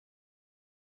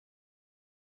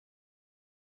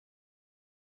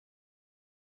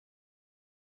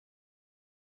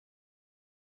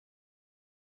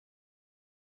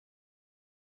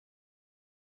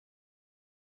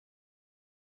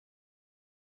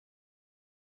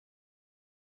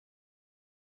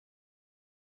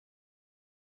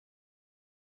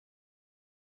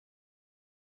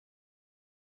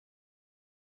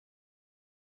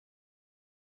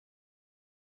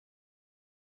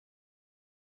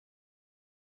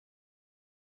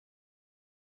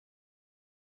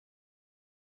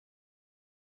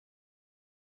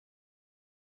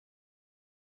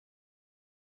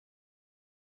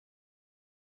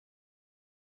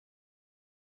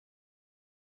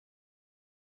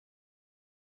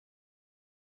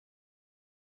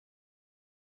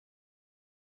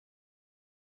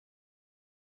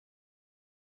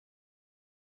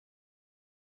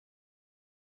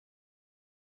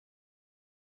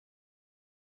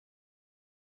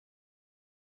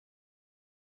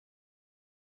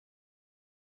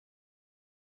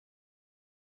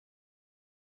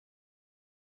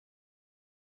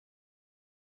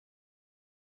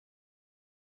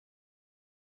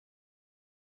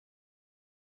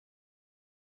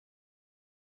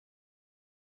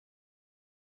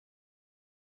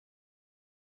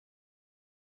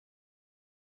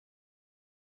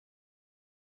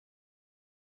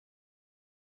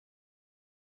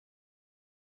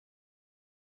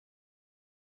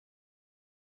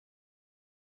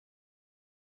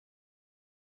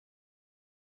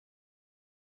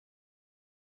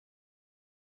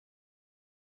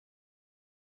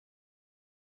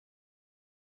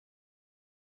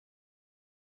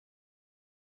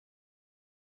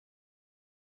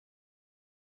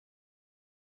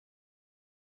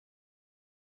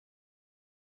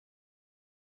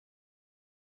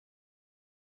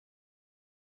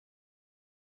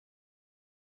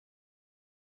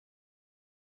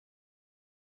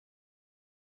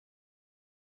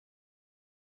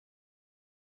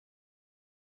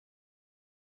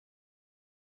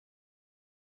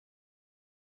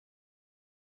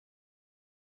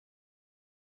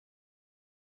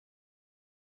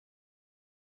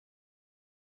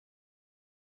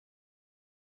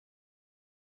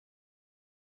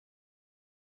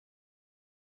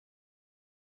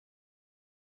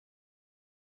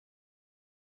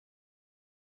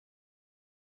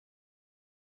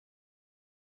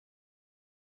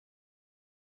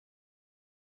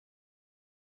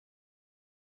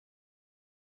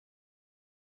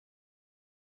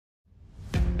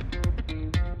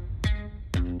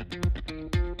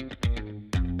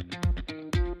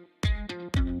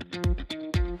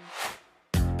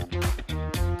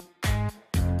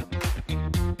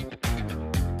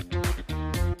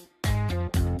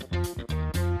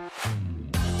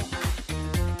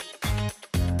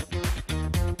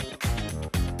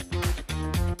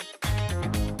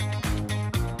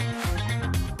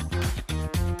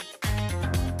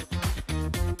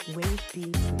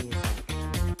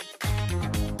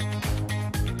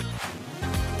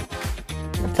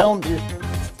Tell him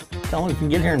you can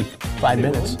get here in 5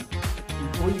 minutes.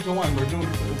 Before you go on, we're doing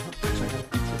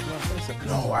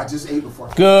No, I just ate before.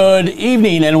 Good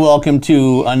evening and welcome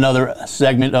to another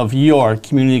segment of your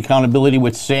Community Accountability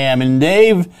with Sam and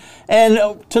Dave.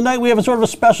 And tonight we have a sort of a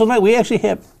special night. We actually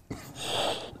have,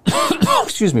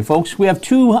 excuse me, folks, we have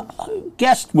two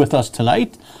guests with us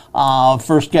tonight.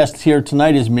 First guest here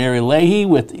tonight is Mary Leahy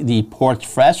with the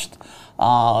Porchfest.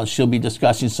 She'll be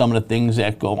discussing some of the things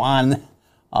that go on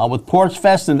with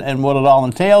Porchfest and what it all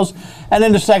entails. And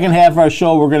in the second half of our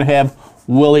show, we're going to have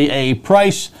Willie A.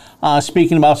 Price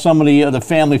speaking about some of the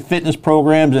family fitness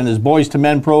programs and his Boys to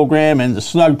Men program and the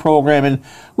Snug program. And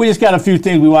we just got a few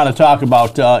things we want to talk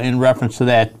about in reference to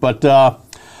that. But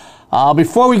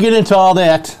before we get into all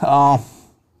that,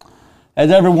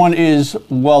 as everyone is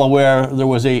well aware, there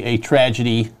was a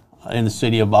tragedy in the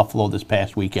city of Buffalo this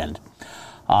past weekend.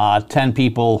 10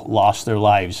 people lost their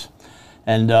lives.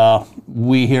 And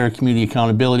we here at Community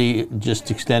Accountability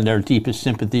just extend our deepest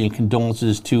sympathy and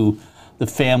condolences to the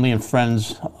family and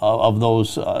friends of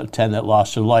those 10 that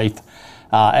lost their life.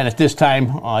 And at this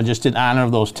time, just in honor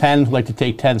of those 10, I'd like to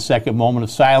take a 10-second moment of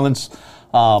silence.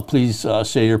 Please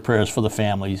say your prayers for the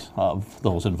families of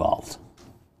those involved.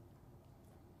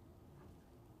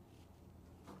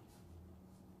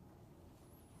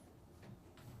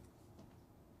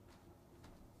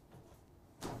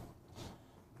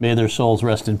 May their souls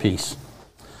rest in peace.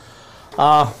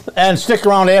 And stick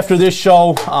around after this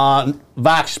show.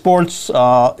 Vox Sports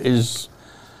is,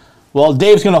 well,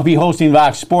 Dave's going to be hosting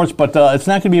Vox Sports, but it's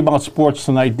not going to be about sports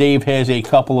tonight. Dave has a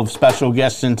couple of special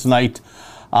guests in tonight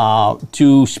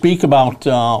to speak about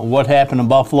what happened in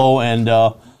Buffalo and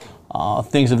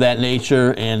things of that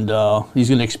nature, and he's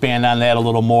going to expand on that a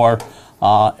little more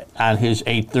on his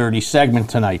 8:30 segment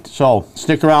tonight. So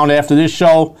stick around after this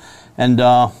show, and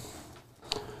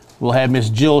we'll have Miss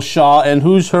Jill Shaw. And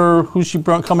who's she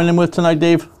coming in with tonight,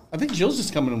 Dave? I think Jill's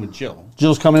just coming in with Jill.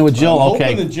 Jill's coming in with Jill,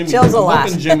 okay. Jill's a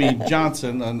lot. Jimmy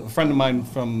Johnson, a friend of mine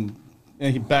from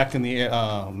back in the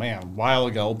a while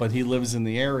ago, but he lives in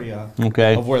the area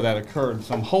of where that occurred.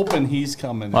 So I'm hoping he's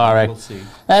coming. All right. We'll see.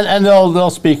 And they'll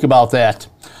speak about that.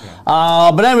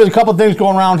 Yeah. But anyway, a couple things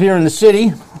going around here in the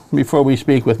city before we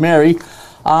speak with Mary.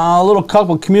 A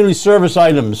couple community service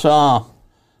items.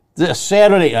 This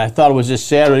Saturday, I thought it was this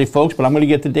Saturday, folks, but I'm going to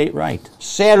get the date right.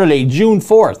 Saturday, June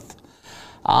 4th,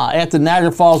 at the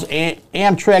Niagara Falls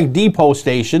Amtrak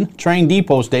train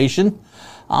depot station,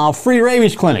 free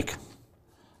rabies clinic.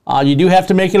 You do have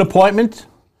to make an appointment.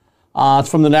 It's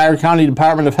from the Niagara County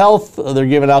Department of Health. They're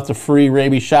giving out the free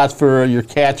rabies shots for your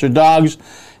cats or dogs.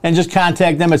 And just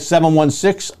contact them at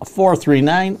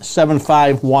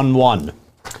 716-439-7511.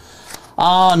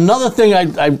 Another thing,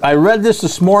 I read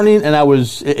this morning, and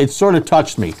it sort of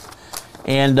touched me.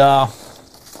 And, a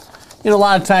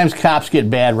lot of times cops get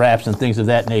bad raps and things of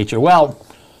that nature. Well,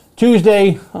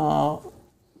 today,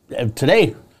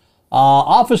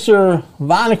 Officer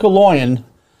Vonica Loyan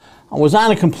was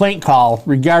on a complaint call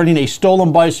regarding a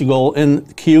stolen bicycle in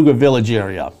the Cayuga Village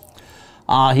area.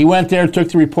 He went there, took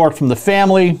the report from the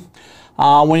family.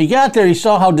 When he got there, he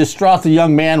saw how distraught the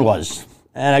young man was.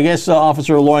 And I guess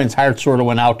Officer Loyan's heart sort of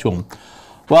went out to him.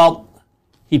 Well,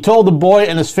 he told the boy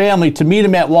and his family to meet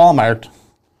him at Walmart,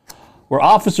 where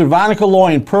Officer Vonica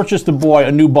Loyan purchased the boy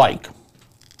a new bike.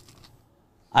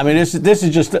 I mean, this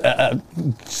is just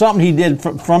something he did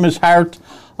from his heart.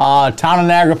 Town of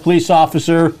Niagara police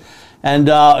officer, and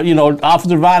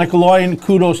Officer Vonica Loyan,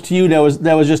 kudos to you.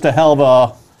 That was just a hell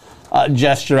of a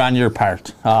gesture on your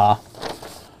part.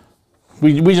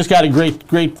 We just got a great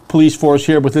police force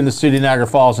here within the city of Niagara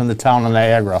Falls and the town of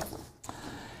Niagara.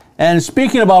 And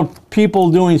speaking about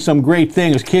people doing some great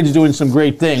things, kids doing some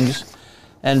great things,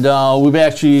 and we've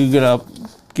actually going to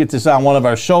get this on one of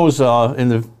our shows in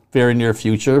the very near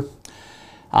future.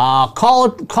 Call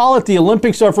it the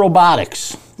Olympics of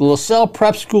Robotics. The LaSalle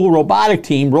Prep School robotic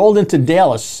team rolled into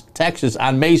Dallas, Texas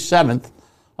on May 7th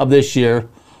of this year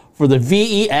for the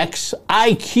VEX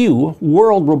IQ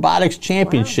World Robotics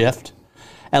Championship. Wow.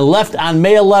 And left on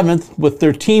May 11th with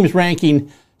their teams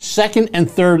ranking 2nd and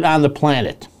 3rd on the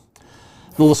planet.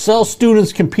 The LaSalle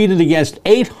students competed against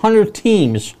 800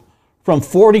 teams from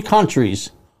 40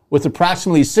 countries with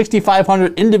approximately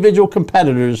 6,500 individual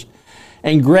competitors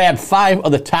and grabbed 5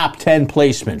 of the top 10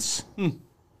 placements.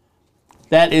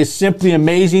 That is simply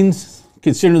amazing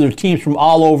considering they're teams from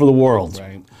all over the world.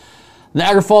 Right.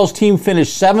 Niagara Falls team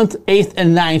finished 7th, 8th,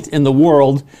 and 9th in the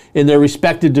world in their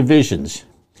respective divisions.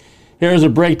 Here's a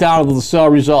breakdown of the LaSalle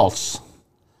results.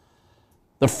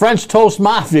 The French Toast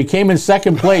Mafia came in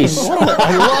second place. I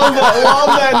love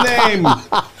that name.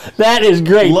 That is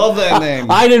great. Love that name.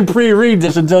 I didn't pre-read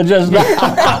this until just now.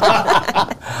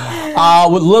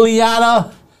 With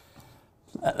Liliana,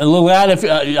 if,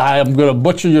 I'm going to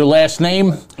butcher your last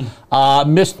name,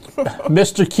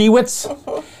 Mr.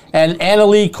 Kiewitz, and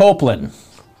Annalie Copeland.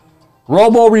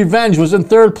 Robo Revenge was in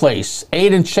third place.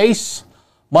 Aiden Chase,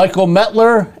 Michael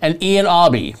Metler, and Ian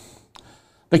Aubie.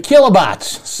 The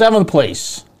Kilobots, seventh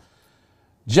place.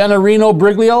 Gennarino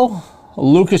Briglio,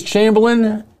 Lucas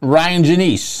Chamberlain, Ryan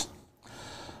Janice.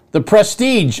 The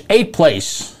Prestige, eighth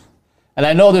place. And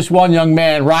I know this one young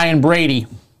man, Ryan Brady,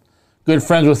 good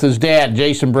friends with his dad,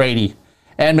 Jason Brady,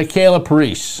 and Michaela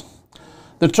Parise.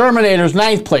 The Terminators,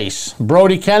 ninth place.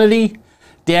 Brody Kennedy,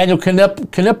 Daniel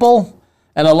Knipple,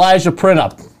 and Elijah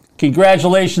Printup.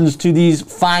 Congratulations to these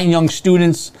fine young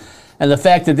students, and the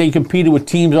fact that they competed with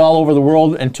teams all over the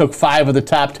world and took 5 of the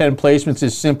top 10 placements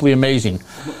is simply amazing.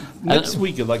 Next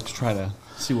week, I'd like to try to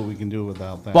see what we can do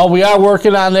without that. Well, we are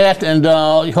working on that, and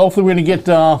hopefully we're going to get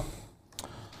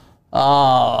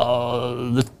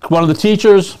one of the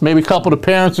teachers, maybe a couple of the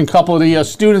parents, and a couple of the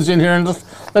students in here, and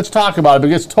let's talk about it,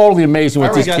 because it's totally amazing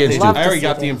what these kids do. I already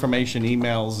got the information,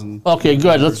 emails, and okay,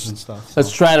 good. Stuff,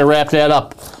 let's try to wrap that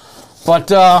up.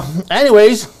 But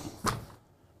anyways,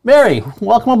 Mary,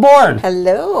 welcome aboard.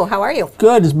 Hello, how are you?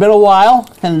 Good. It's been a while,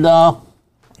 and I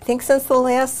think since the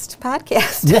last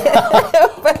podcast.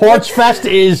 Porchfest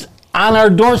is on our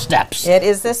doorsteps. It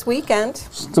is this weekend.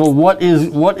 So what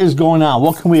is going on?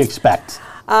 What can we expect?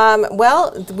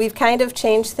 Well, we've kind of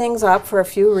changed things up for a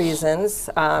few reasons.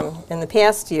 In the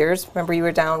past years, remember you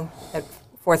were down at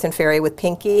 4th and Ferry with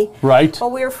Pinky? Right. Well,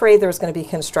 we were afraid there was going to be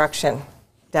construction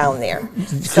down there.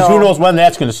 Because who knows when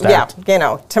that's going to start?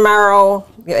 Yeah, tomorrow,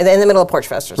 in the middle of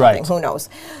Porchfest or something, right. Who knows.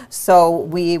 So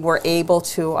we were able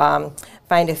to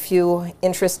find a few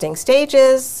interesting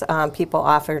stages. People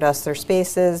offered us their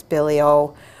spaces. Billy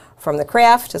O from The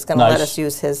Craft is going to let us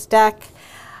use his deck.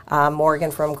 Morgan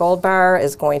from Gold Bar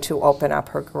is going to open up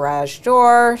her garage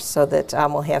door so that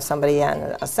we'll have somebody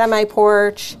on a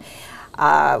semi-porch.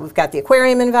 We've got the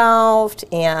aquarium involved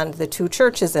and the 2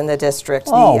 churches in the district,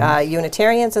 the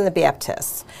Unitarians and the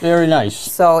Baptists. Very nice.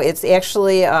 So it's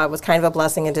actually was kind of a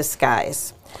blessing in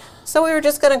disguise. So we were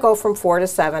just going to go from 4 to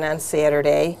 7 on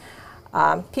Saturday.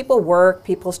 People work,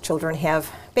 people's children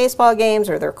have baseball games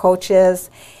or their coaches,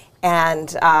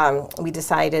 and we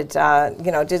decided,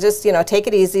 to just, take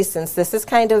it easy, since this is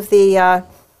kind of the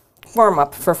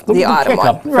warm-up for the autumn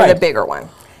one, for the bigger one.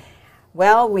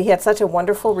 Well, we had such a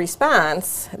wonderful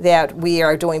response that we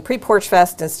are doing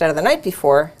pre-Porchfest instead of the night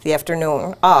before, the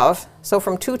afternoon of. So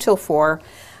from 2 till 4,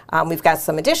 we've got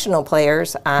some additional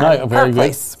players on Park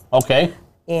Place. Okay.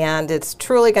 And it's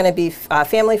truly going to be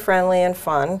family-friendly and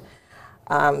fun.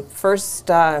 First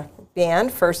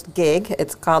band, first gig,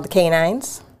 it's called the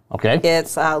Canines. Okay.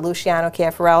 It's Luciano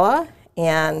Caffarella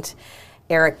and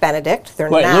Eric Benedict. They're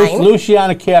 9.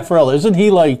 Luciano Caffarella, isn't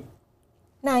he like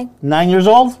 9. 9 years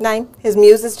old? 9. His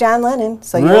muse is John Lennon,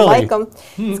 so you'll like him.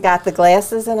 He's got the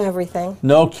glasses and everything.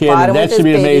 No kidding. Bought him That with should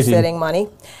be his amazing. babysitting money.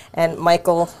 And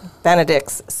Michael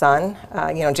Benedict's son,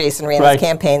 Jason ran his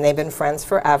campaign. They've been friends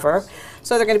forever.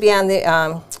 So they're going to be on the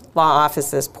law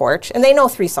office's porch, and they know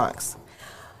 3 songs.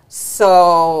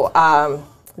 So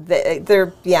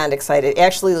they're beyond excited.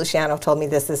 Actually, Luciano told me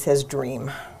this is his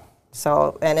dream.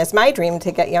 So, and it's my dream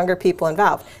to get younger people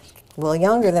involved. A little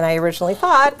younger than I originally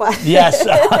thought, but yes.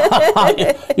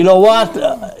 You know what?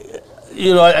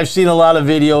 I've seen a lot of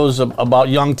videos about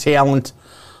young talent,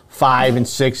 5 and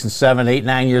 6 and 7, 8,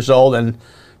 9 years old, and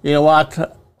you know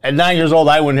what? At 9 years old,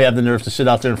 I wouldn't have the nerve to sit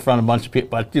out there in front of a bunch of people.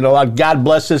 But God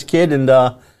bless this kid, and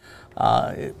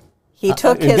he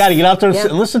took you've got to get out there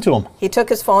and listen to him. He took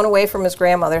his phone away from his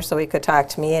grandmother so he could talk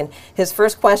to me, and his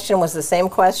first question was the same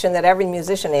question that every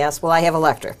musician asks: "Will I have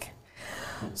electric?"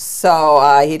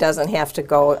 So he doesn't have to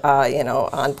go,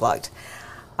 unplugged.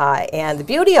 And the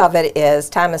beauty of it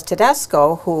is Thomas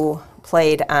Tedesco, who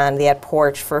played on that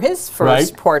porch for his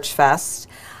first Porchfest,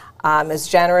 is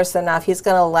generous enough. He's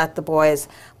going to let the boys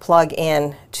plug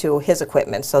in to his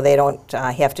equipment so they don't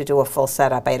have to do a full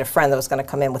setup. I had a friend that was going to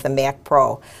come in with a Mac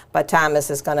Pro, but Thomas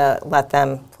is going to let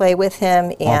them play with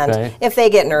him, and if they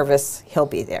get nervous, he'll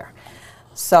be there.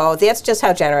 So that's just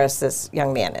how generous this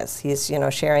young man is. He's,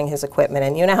 sharing his equipment,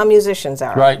 and you know how musicians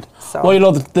are. Right. So.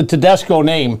 Well, the Tedesco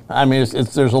name, I mean,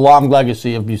 there's a long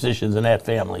legacy of musicians in that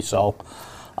family, so.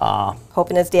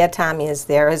 Hoping his dad Tommy is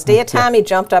there. His dad Tommy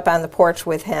jumped up on the porch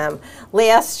with him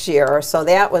last year, so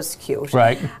that was cute.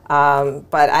 Right.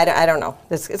 But I don't know.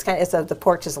 The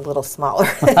porch is a little smaller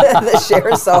this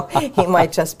year, so he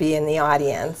might just be in the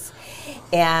audience.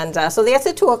 And so that's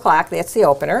at 2 o'clock. That's the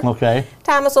opener. Okay.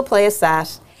 Thomas will play a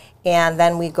set. And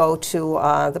then we go to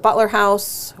the Butler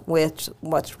House, which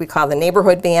what we call the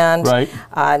neighborhood band. Right.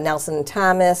 Nelson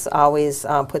Thomas always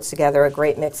puts together a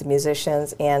great mix of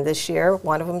musicians. And this year,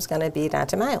 one of them is going to be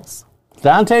Dante Miles.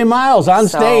 Dante Miles on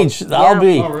stage. I'll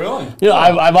be. Oh, really? You know,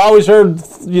 I've always heard,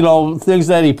 you know, things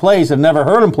that he plays. I've never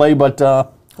heard him play, but.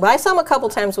 Well, I saw him a couple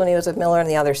times when he was with Miller and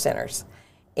the Other Sinners.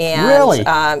 And, really?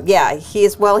 Yeah,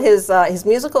 his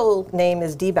musical name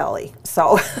is D-Belly.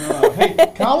 So.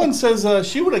 Hey, Colin says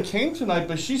she would have came tonight,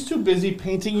 but she's too busy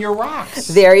painting your rocks.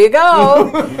 There you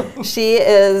go. She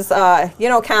is, you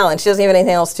know, Colin, she doesn't have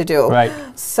anything else to do. Right.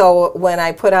 So when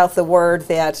I put out the word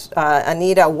that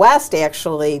Anita West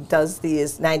actually does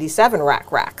these 97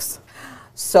 rock rocks.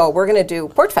 So we're going to do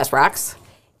Porchfest rocks,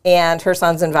 and her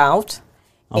son's involved.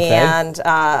 Okay. And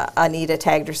Anita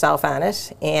tagged herself on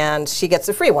it, and she gets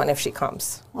a free one if she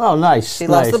comes. Oh, nice. She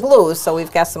loves the blues, so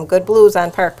we've got some good blues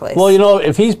on Park Place. Well, you know,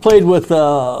 if he's played with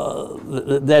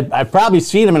that, I've probably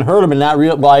seen him and heard him, and not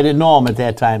real. Well, I didn't know him at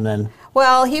that time then.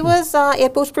 Well, he was at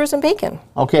Boots, Brews, and Bacon.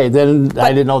 Okay, then I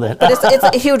didn't know that. But it's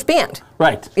a huge band.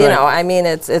 Right. You know, I mean,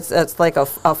 it's like a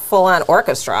full-on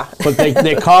orchestra. But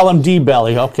they call him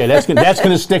D-Belly. Okay, that's going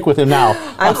to stick with him now.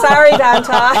 I'm sorry,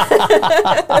 Donta.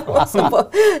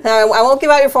 I won't give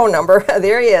out your phone number.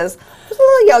 There he is. He's a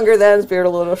little younger then, his beard a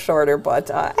little shorter, but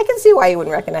I can see why you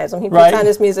wouldn't recognize him. He puts on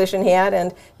his musician hat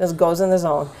and just goes in the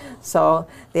zone. So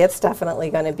that's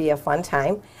definitely going to be a fun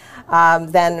time.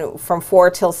 Then from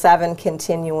 4 till 7,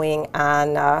 continuing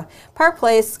on Park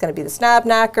Place, it's going to be the Snob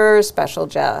Knockers, special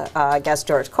guest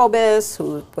George Kobus,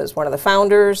 who was one of the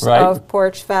founders of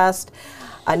Porchfest.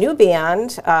 A new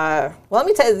band, well, let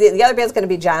me tell you, the other band's going to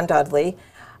be John Dudley,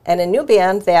 and a new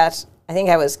band that I think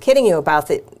I was kidding you about.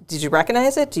 Did you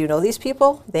recognize it? Do you know these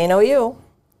people? They know you.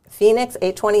 Phoenix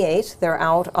 828. They're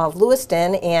out of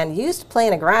Lewiston and used to play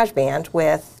in a garage band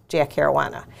with Jack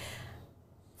Caruana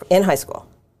in high school.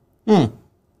 I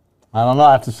don't know.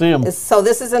 I have to see him. So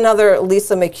this is another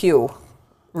Lisa McHugh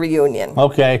reunion.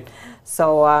 Okay.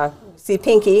 So see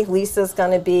Pinky. Lisa's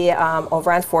going to be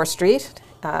over on 4th Street.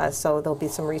 So there'll be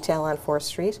some retail on 4th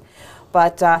Street.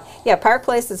 But yeah, Park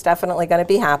Place is definitely going to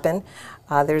be hopping.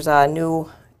 There's a new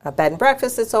bed and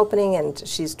breakfast that's opening, and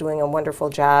she's doing a wonderful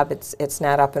job. It's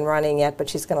not up and running yet, but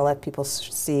she's going to let people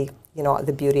see, you know,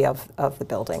 the beauty of the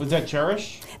building. Is that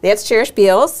Cherish? That's Cherish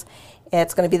Beals.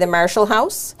 It's going to be the Marshall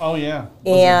House. Oh, yeah.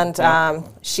 And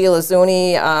Sheila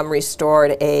Zuni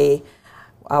restored a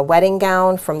wedding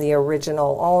gown from the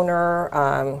original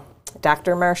owner,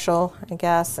 Dr. Marshall, I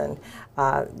guess. And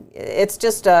it's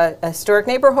just a historic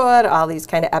neighborhood, all these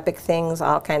kind of epic things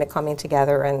all kind of coming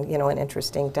together, and, you know, an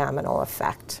interesting domino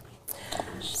effect.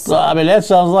 So, I mean, that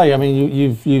sounds like, I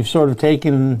mean, you've sort of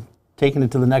taken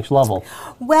it to the next level.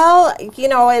 Well, you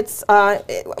know,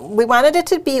 we wanted it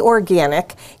to be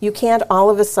organic. You can't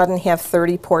all of a sudden have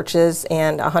 30 porches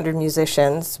and 100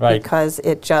 musicians because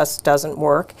it just doesn't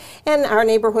work. And our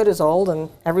neighborhood is old, and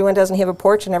everyone doesn't have a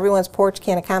porch, and everyone's porch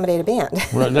can't accommodate a band.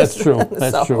 Right, that's true.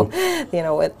 That's true. You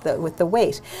know, with the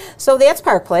weight. So that's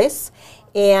Park Place.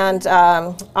 And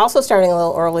also starting a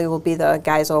little early will be the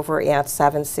guys over at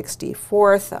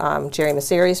 764th, Jerry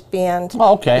Masseri's band.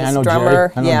 Oh, okay. I know drummer.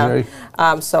 Jerry. I know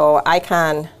Jerry. So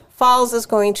Icon Falls is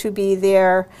going to be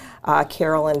there.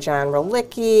 Carol and John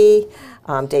Relicki,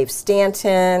 Dave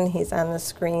Stanton, he's on the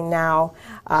screen now.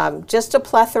 Just a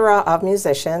plethora of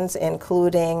musicians,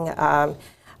 including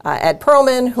Ed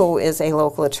Perlman, who is a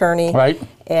local attorney. Right.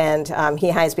 And he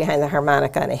hides behind the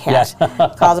harmonica and a hat.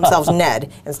 Calls himself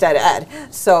Ned instead of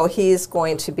Ed. So he's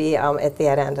going to be at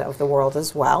that end of the world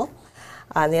as well.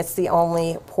 And that's the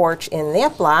only porch in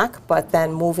that block, but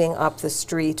then moving up the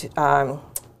street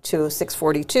to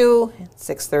 642,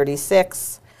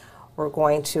 636, we're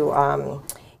going to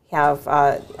have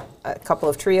a couple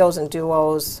of trios and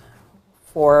duos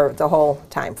for the whole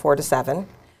time, 4 to 7.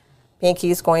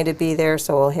 Pinky's going to be there,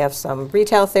 so we'll have some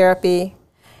retail therapy.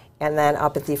 And then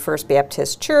up at the First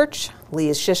Baptist Church,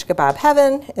 Lee's Shish Kebab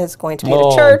Heaven is going to be at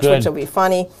a church, which will be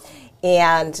funny.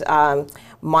 And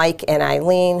Mike and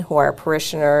Eileen, who are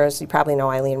parishioners, you probably know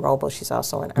Eileen Roble, she's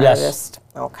also an artist.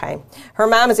 Okay. Her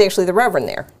mom is actually the Reverend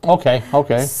there. Okay,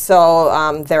 okay.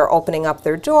 So they're opening up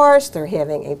their doors, they're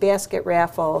having a basket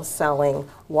raffle, selling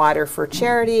water for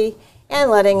charity, and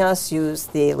letting us use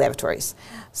the lavatories.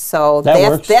 So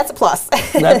that's a plus.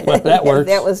 That works.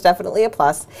 That was definitely a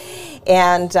plus.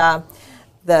 And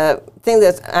the thing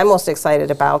that I'm most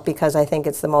excited about, because I think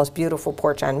it's the most beautiful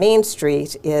porch on Main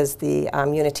Street, is the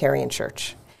Unitarian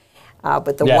Church.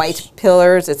 But the white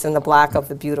pillars, it's in the block of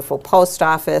the beautiful post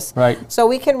office. Right. So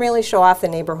we can really show off the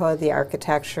neighborhood, the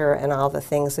architecture, and all the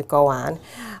things that go on.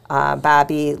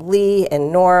 Bobby Lee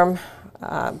and Norm,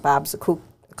 Bob's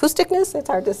acousticness, it's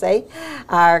hard to say,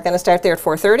 are going to start there at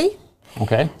 4:30.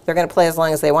 Okay. They're going to play as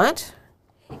long as they want.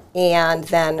 And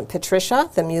then Patricia,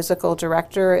 the musical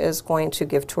director, is going to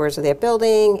give tours of that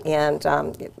building, and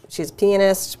she's a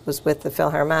pianist, was with the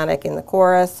Philharmonic in the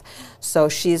chorus, so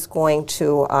she's going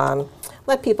to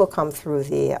let people come through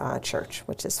the church,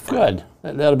 which is fun.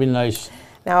 Good. That'll be nice.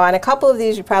 Now, on a couple of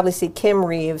these, you probably see Kim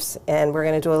Reeves, and we're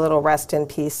going to do a little rest in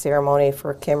peace ceremony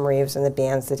for Kim Reeves and the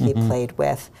bands that he played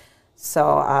with.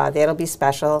 So that'll be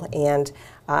special, and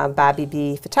Bobby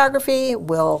B Photography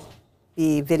will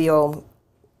be video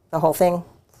the whole thing,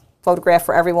 photograph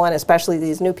for everyone, especially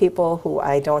these new people who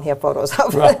I don't have photos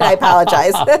of. I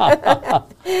apologize.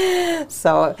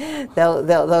 So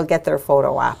they'll get their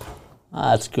photo op.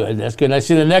 That's good. That's good. I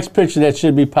see the next picture that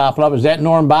should be popping up. Is that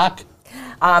Norm Bach?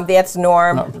 That's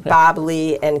Norm, Bob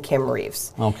Lee, and Kim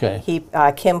Reeves. Okay.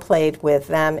 Kim played with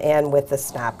them and with the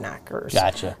Snob Knockers.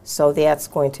 Gotcha. So that's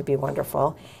going to be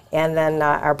wonderful. And then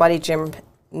our buddy Jim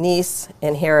Neese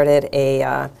inherited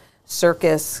a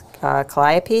circus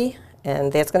calliope,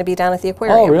 and that's going to be down at the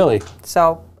aquarium. Oh, really?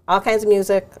 So all kinds of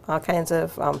music, all kinds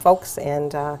of folks, and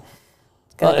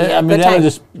it's going to be a good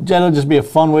that'll time. just be a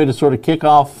fun way to sort of kick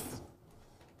off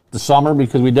the summer,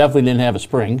 because we definitely didn't have a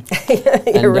spring.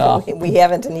 We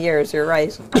haven't in years. You're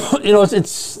right. You know,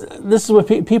 this is what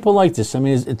people like this. I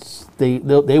mean,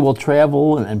 they will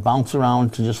travel and bounce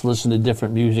around to just listen to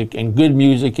different music and good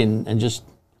music and just,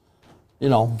 you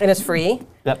know. And it's free.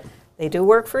 Yep. They do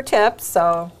work for tips,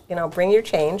 so, bring your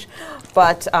change.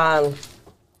 But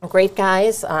great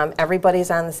guys.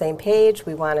 Everybody's on the same page.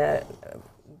 We want to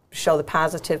show the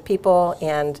positive people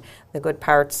and the good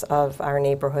parts of our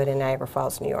neighborhood in Niagara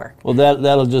Falls, New York. Well,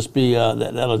 that'll just be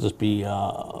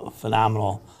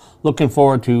phenomenal. Looking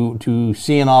forward to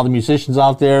seeing all the musicians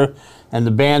out there and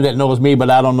the band that knows me,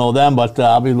 but I don't know them. But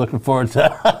I'll be looking forward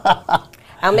to.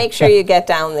 I'll make sure you get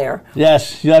down there.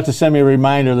 Yes, you'll have to send me a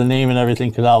reminder of the name and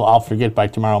everything, because I'll forget by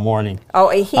tomorrow morning. Oh,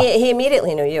 he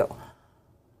immediately knew you.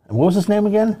 And what was his name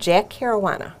again? Jack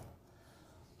Caruana.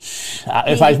 He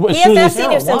has not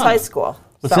seen you since high school.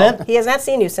 What's that? He has not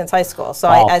seen you since high school, so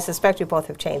I suspect you both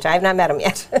have changed. I have not met him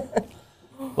yet.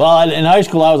 Well, in high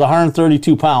school I was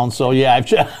 132 pounds, so yeah, I've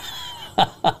changed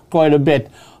quite a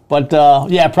bit. But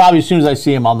yeah, probably as soon as I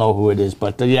see him, I'll know who it is.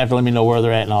 But you have to let me know where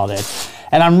they're at and all that.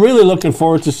 And I'm really looking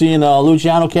forward to seeing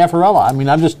Luciano Caffarella. I mean,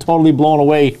 I'm just totally blown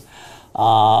away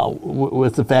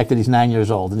with the fact that he's 9 years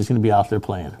old and he's going to be out there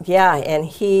playing. Yeah, and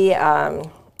he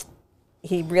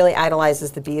really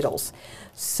idolizes the Beatles.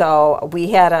 So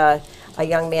we had a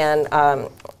young man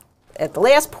at the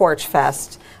last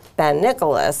Porchfest, Ben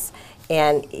Nicholas,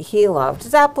 and he loved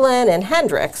Zeppelin and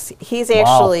Hendrix. He's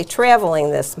actually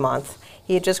traveling this month.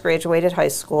 He had just graduated high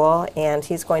school, and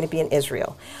he's going to be in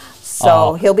Israel.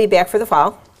 So he'll be back for the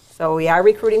fall. So we are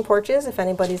recruiting porches. If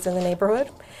anybody's in the neighborhood,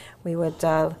 we would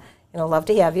love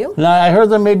to have you. Now, I heard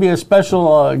there may be a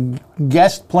special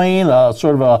guest playing,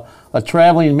 sort of a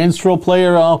traveling minstrel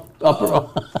player.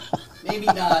 Maybe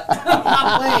not. I'm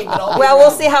not playing, but I'll Well,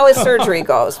 we'll see how his surgery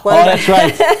goes. That's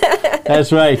right.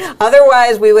 That's right.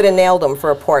 Otherwise, we would have nailed him for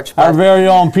a porch. Our very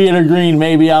own Peter Green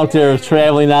may be out there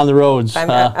traveling on the roads.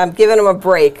 I'm giving him a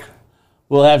break.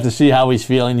 We'll have to see how he's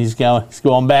feeling. He's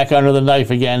going back under the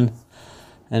knife again.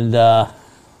 And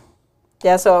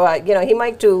yeah, so he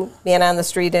might do man on the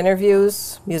street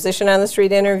interviews, musician on the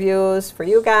street interviews for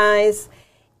you guys,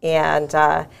 and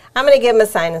I'm going to give him a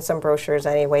sign and some brochures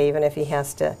anyway, even if he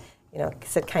has to,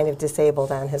 sit kind of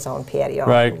disabled on his own patio.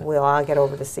 Right. We'll all get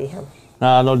over to see him.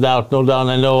 No doubt, no doubt.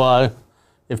 I know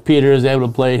if Peter is able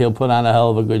to play, he'll put on a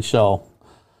hell of a good show.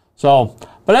 So,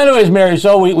 but anyways, Mary,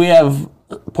 so we have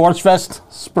Porchfest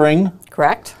Spring.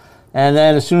 Correct. And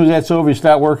then as soon as that's over, you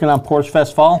start working on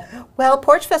Porchfest Fall? Well,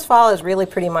 Porchfest Fall is really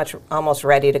pretty much almost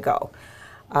ready to go.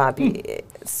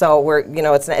 So we're,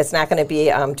 it's not going to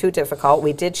be too difficult.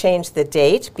 We did change the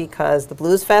date because the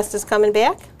Blues Fest is coming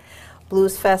back.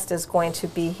 Blues Fest is going to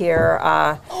be here.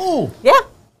 Yeah.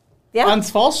 On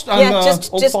Falls? Just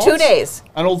Falls? 2 days.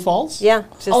 On Old Falls? Yeah.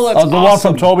 That's the awesome. one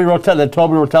from Toby Rotel that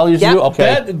Toby Rotel used to do?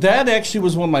 Okay. That actually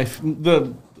was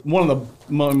one of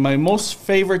my most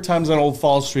favorite times on Old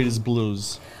Falls Street is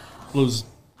blues.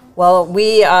 Well,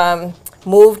 we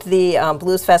moved the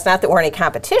Blues Fest, not that we're any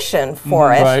competition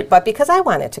for it, right. but because I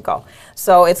wanted to go.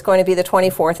 So it's going to be the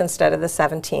 24th instead of the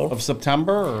 17th. Of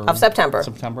September? Of September.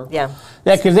 September. Yeah.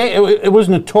 Yeah, because it was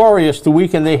notorious the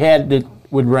weekend they had it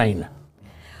would rain.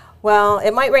 Well,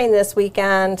 it might rain this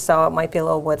weekend, so it might be a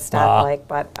little Woodstock-like.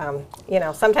 But, you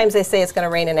know, sometimes they say it's going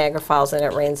to rain in Niagara Falls and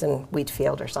it rains in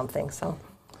Wheatfield or something. So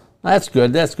that's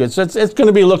good. That's good. So it's going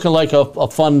to be looking like a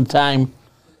fun time.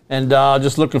 And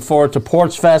just looking forward to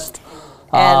Porchfest.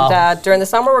 And during the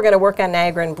summer, we're going to work on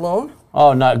Niagara in Bloom.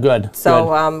 Oh, not good. So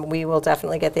good. We will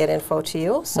definitely get that info to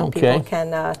you so people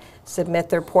can submit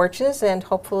their porches and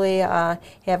hopefully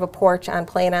have a porch on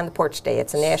Playing on the Porch Day.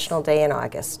 It's a national day in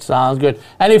August. Sounds good.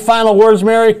 Any final words,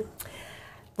 Mary?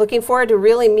 Looking forward to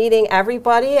really meeting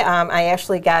everybody. I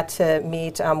actually got to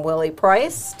meet Willie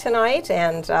Price tonight,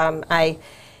 and I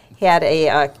had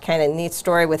a kind of neat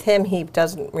story with him. He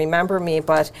doesn't remember me,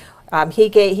 but he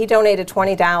donated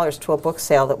 $20 to a book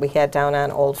sale that we had down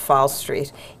on Old Falls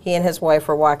Street. He and his wife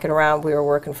were walking around. We were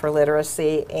working for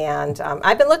literacy, and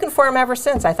I've been looking for him ever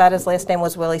since. I thought his last name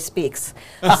was Willie Speaks.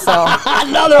 So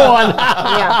another one.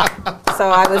 Yeah. So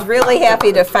I was really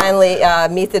happy to finally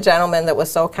meet the gentleman that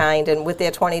was so kind. And with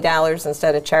that $20,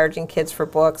 instead of charging kids for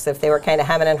books, if they were kind of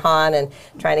hemming and hawing and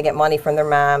trying to get money from their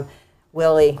mom,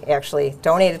 Willie actually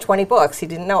donated 20 books. He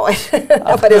didn't know it,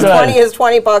 but his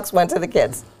 20 bucks went to the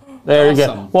kids. There you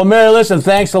go. Well, Mary, listen,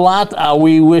 thanks a lot.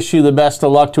 We wish you the best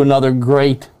of luck to another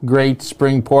great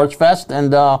spring Porch Fest,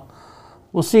 and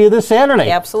we'll see you this Saturday.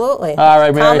 Absolutely. All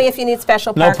right, Mary. Call me if you need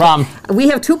special parking. No problem. We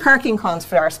have 2 parking cones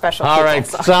for our special All people, right,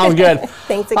 so. sounds good.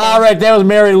 Thanks again. All right, that was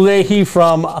Mary Leahy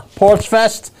from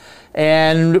Porchfest,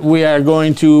 and we are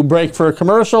going to break for a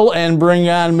commercial and bring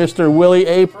on Mr. Willie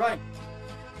A. Price.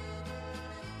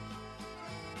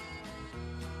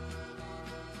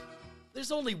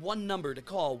 There's only one number to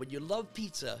call when you love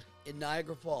pizza in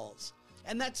Niagara Falls,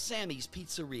 and that's Sammy's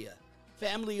Pizzeria,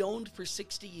 family owned for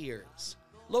 60 years,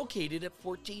 located at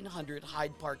 1400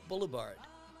 Hyde Park Boulevard.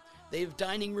 They have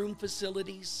dining room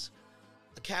facilities,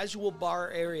 a casual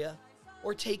bar area,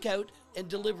 or takeout and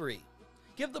delivery.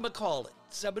 Give them a call at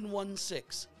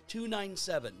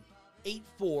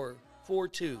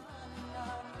 716-297-8442.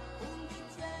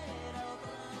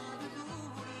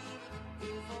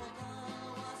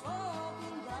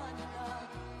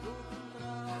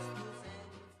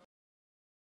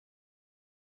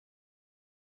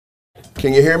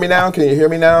 Can you hear me now? Can you hear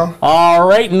me now? All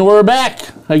right, and we're back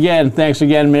again. Thanks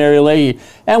again, Mary Leahy.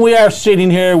 And we are sitting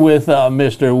here with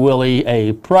Mr. Willie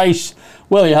A. Price.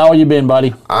 Willie, how have you been,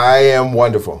 buddy? I am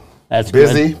wonderful. That's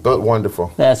busy, good. but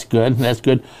wonderful. That's good. That's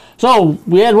good. So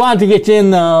we had wanted to get you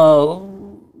in a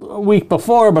week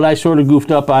before, but I sort of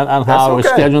goofed up on how I was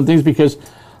scheduling things because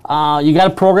you got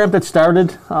a program that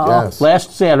started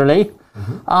last Saturday.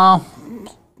 Mm-hmm.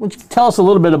 Would you tell us a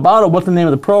little bit about it, what the name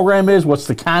of the program is, what's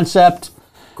the concept?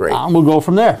 Great. We'll go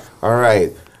from there. All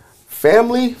right.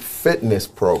 Family Fitness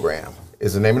Program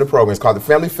is the name of the program. It's called the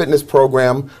Family Fitness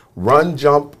Program Run,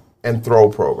 Jump, and Throw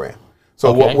Program.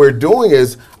 So what we're doing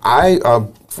is,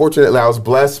 fortunately, I was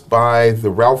blessed by the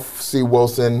Ralph C.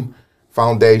 Wilson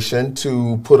Foundation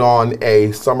to put on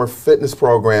a summer fitness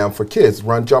program for kids,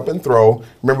 run, jump, and throw.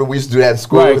 Remember, we used to do that in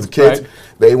school with the kids. Right.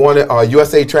 They wanted,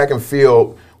 USA Track and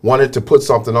Field wanted to put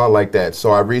something on like that. So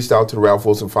I reached out to the Ralph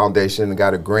Wilson Foundation and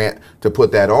got a grant to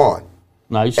put that on.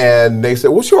 Nice. And they said,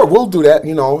 well, sure, we'll do that,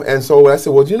 you know. And so I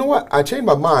said, well, you know what? I changed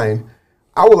my mind.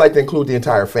 I would like to include the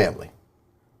entire family.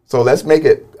 So let's make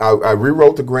it, I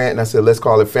rewrote the grant and I said, let's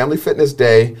call it Family Fitness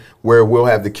Day, where we'll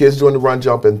have the kids doing the run,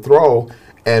 jump, and throw.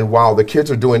 And while the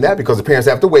kids are doing that, because the parents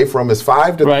have to wait for them, is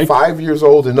 5 to 5 years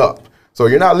old and up. So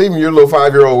you're not leaving your little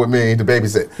 5-year-old with me to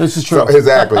babysit. This is true. So,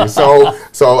 exactly.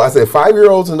 so I said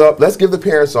 5-year-olds and up, let's give the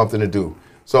parents something to do.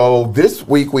 So this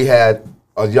week we had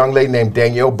a young lady named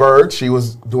Danielle Bird. She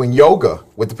was doing yoga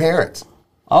with the parents.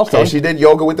 Okay. So she did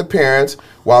yoga with the parents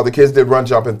while the kids did run,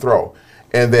 jump, and throw.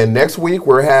 And then next week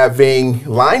we're having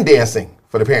line dancing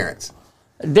for the parents.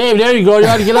 Dave, there you go. You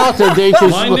ought to get out there, Dave.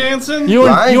 Line dancing?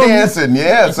 Line dancing,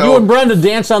 yeah. So you and Brenda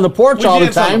dance on the porch all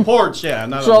the time. On the porch, yeah.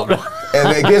 Not so,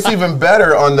 and it gets even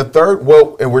better on the 3rd.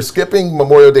 Well, and we're skipping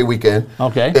Memorial Day weekend.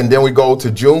 Okay. And then we go to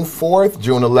June 4th,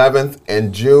 June 11th,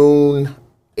 and June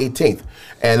 18th.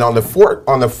 And on the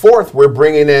 4th, we're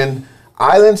bringing in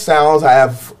Island Sounds. I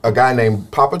have a guy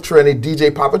named Papa Trini,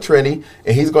 DJ Papa Trini,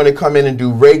 and he's going to come in and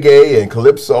do reggae and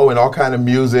calypso and all kind of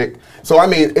music. So, I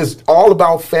mean, it's all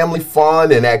about family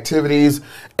fun and activities.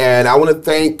 And I want to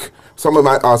thank some of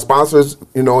my sponsors,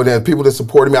 you know, the people that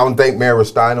supported me. I want to thank Mayor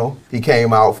Rustino. He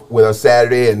came out with us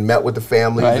Saturday and met with the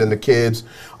families and the kids.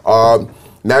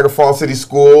 Niagara Falls City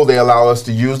School, they allow us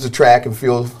to use the track and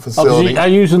field facility. Are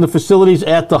you using the facilities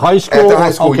at the high school? At the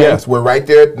high school, yes. We're right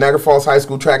there at Niagara Falls High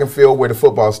School track and field where the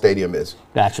football stadium is.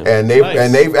 Gotcha. And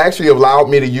they've actually allowed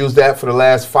me to use that for the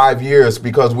last 5 years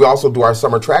because we also do our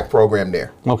summer track program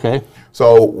there. Okay.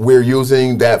 So we're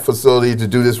using that facility to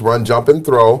do this run, jump, and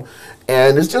throw.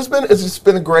 And it's just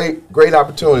been a great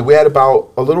opportunity. We had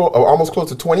about almost close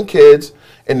to 20 kids,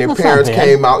 and their parents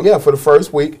came out, for the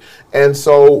first week. And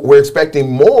so we're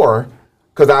expecting more,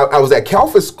 because I was at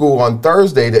Calford School on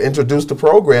Thursday to introduce the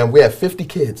program. We had 50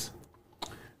 kids.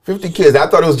 50 kids. I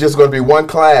thought it was just going to be one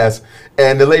class.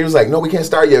 And the lady was like, no, we can't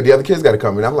start yet. The other kids got to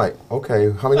come in. I'm like,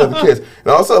 okay, how many other kids? And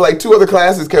also, like, 2 other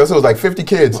classes came, so it was like 50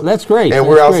 kids. Well, that's great. And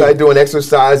we're outside doing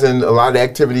exercise and a lot of the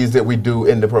activities that we do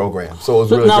in the program. So it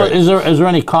was really great. Is there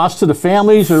any cost to the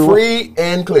families? Or free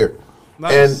and clear.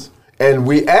 Nice. And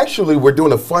we're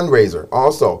doing a fundraiser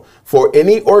also for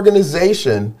any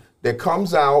organization that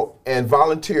comes out and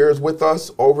volunteers with us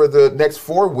over the next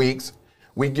 4 weeks.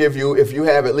 We give you, if you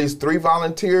have at least 3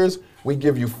 volunteers, we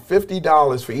give you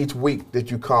 $50 for each week that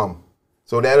you come.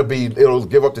 So it'll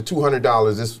give up to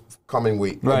 $200 this coming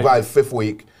week, by the 5th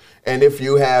week. And if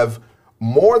you have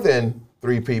more than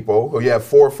 3 people, or you have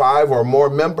 4 or 5 or more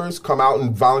members come out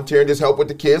and volunteer and just help with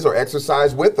the kids or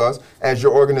exercise with us as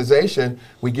your organization,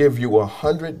 we give you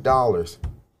 $100.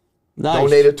 Nice.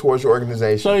 Donated towards your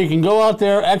organization. So you can go out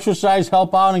there, exercise,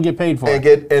 help out, and get paid for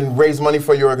it. And raise money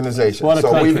for your organization.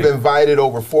 So we've invited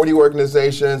over 40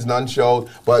 organizations, none showed,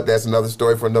 but that's another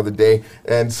story for another day.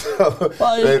 And so,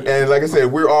 and like I said,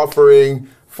 we're offering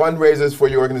fundraisers for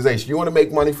your organization. You want to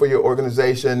make money for your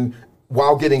organization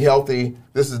while getting healthy,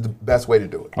 this is the best way to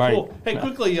do it. Right. Cool. Hey,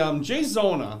 quickly, Jay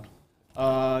Zona,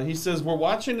 he says, we're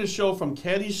watching the show from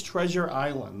Caddy's Treasure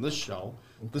Island, this show.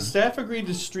 The staff agreed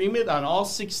to stream it on all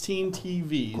 16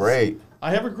 TVs. Great.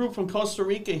 I have a group from Costa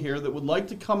Rica here that would like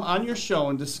to come on your show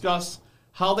and discuss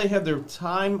how they had a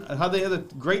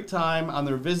great time on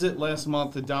their visit last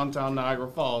month to downtown Niagara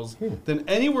Falls than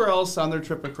anywhere else on their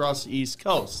trip across the East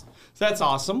Coast. So that's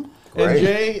awesome. Great. And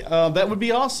Jay, that would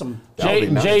be awesome.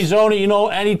 Jay Zona,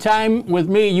 anytime with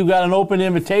me, you got an open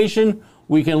invitation.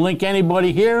 We can link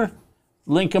anybody here,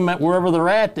 link them at wherever they're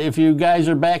at. If you guys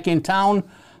are back in town,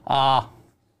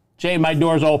 Jay, my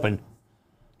door's open.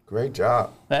 Great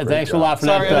job. Thanks a lot for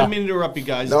that. Sorry, I didn't mean to interrupt you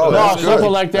guys. No, that's something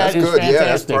good. like that that's is good.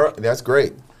 fantastic. Yeah, that's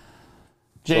great.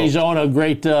 Jay Zona,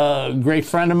 great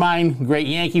friend of mine, great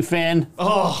Yankee fan.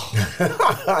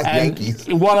 Yankees.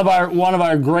 One of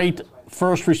our great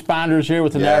first responders here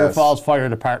with the Niagara Falls Fire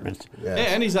Department. Yes.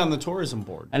 And he's on the tourism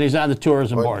board.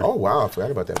 board. Oh, wow, I forgot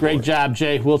about that. Great job,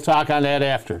 Jay. We'll talk on that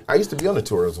after. I used to be on the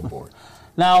tourism board.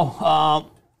 Now,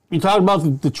 you talked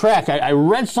about the track. I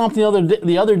read something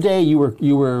the other day. You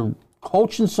were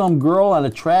coaching some girl on a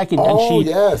track,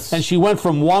 and she went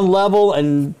from one level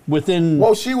and within.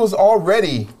 Well, she was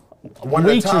already one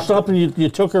weeks of the top or something. You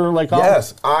took her like.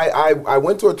 Yes, I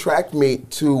went to a track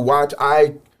meet to watch.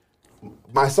 I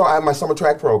had my summer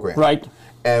track program. Right.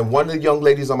 And one of the young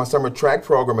ladies on my summer track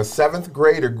program, a 7th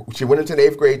grader, she went into the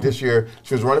 8th grade this year.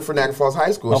 She was running for Niagara Falls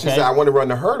High School. Okay. She said, I want to run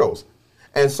the hurdles.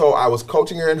 And so I was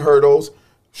coaching her in hurdles.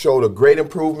 Showed a great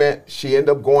improvement. She ended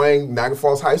up going Niagara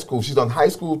Falls High School. She's on high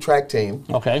school track team.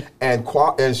 Okay. And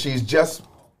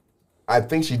I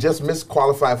think she just missed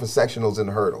qualifying for sectionals in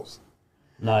the hurdles.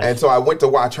 Nice. And so I went to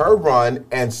watch her run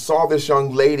and saw this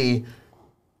young lady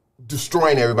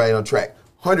destroying everybody on track.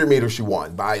 100 meters she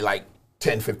won by like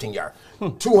 10, 15 yards.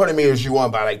 200 meters she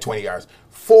won by like 20 yards.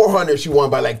 400 she won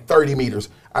by like 30 meters.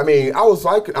 I mean,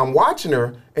 I'm watching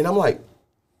her and I'm like,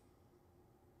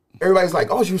 everybody's like,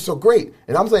 oh, she was so great.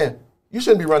 And I'm saying, you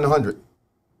shouldn't be running 100.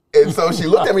 And so she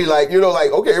looked at me like,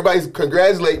 okay, everybody's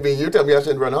congratulating me. You're telling me I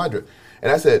shouldn't run 100.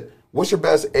 And I said, what's your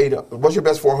best 400? What's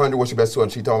your best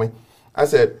 200? She told me. I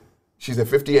said, she said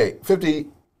 58. 58.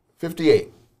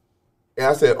 And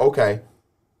I said, okay,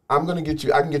 I can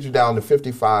get you down to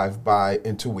 55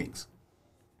 in 2 weeks.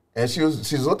 And she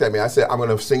looked at me. I said, I'm going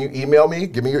to send you, email me,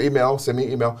 give me your email, send me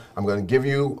an email. I'm going to give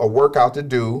you a workout to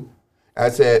do. I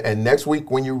said, and next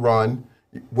week when you run,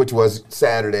 which was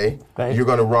Saturday, you're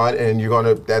going to run, and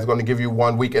that's going to give you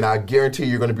 1 week, and I guarantee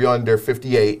you're going to be under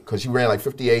 58, because she ran like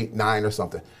 58.9 or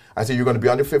something. I said, you're going to be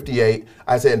under 58.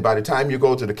 I said, and by the time you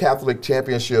go to the Catholic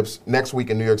Championships next week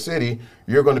in New York City,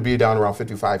 you're going to be down around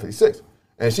 55, 56.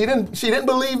 And she didn't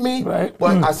believe me,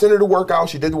 but I sent her the workout.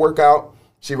 She did the workout.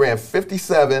 She ran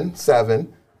 57.7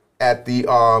 at the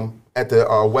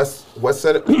West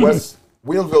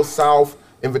Wheelsville South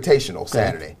Invitational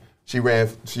Saturday. She ran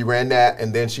that,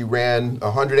 and then she ran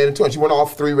 100 and 200. She went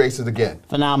off 3 races again.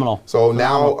 Phenomenal. So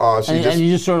now and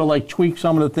you just sort of like tweaked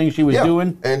some of the things she was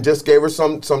doing? And just gave her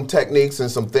some techniques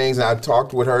and some things, and I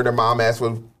talked with her. Her mom asked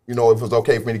if it was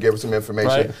okay for me to give her some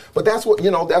information. Right. But that's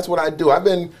what I do. I've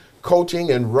been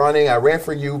coaching and running. I ran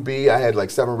for UB. I had like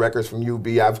 7 records from UB.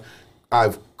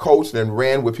 I've coached and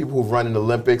ran with people who've run in the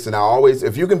Olympics, and I always,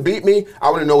 if you can beat me, I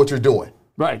want to know what you're doing.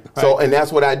 Right. So, and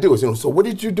that's what I do. So what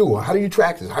did you do? How do you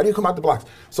track this? How do you come out the blocks?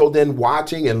 So then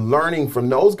watching and learning from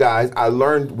those guys, I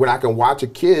learned when I can watch a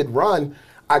kid run,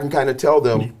 I can kind of tell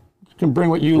them. You can bring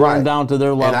what you learn down to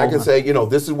their level. And I can say,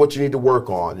 this is what you need to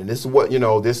work on. And this is what,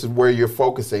 this is where you're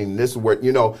focusing. This is where,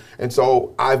 And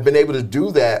so I've been able to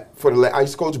do that I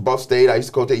used to coach Buff State. I used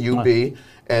to coach at UB. Right.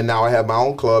 And now I have my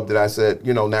own club that I said,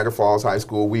 Niagara Falls High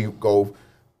School. We go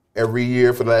every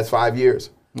year for the last 5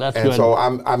 years. That's and good. So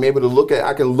I'm able to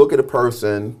I can look at a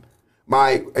person.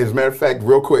 As a matter of fact,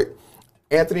 real quick,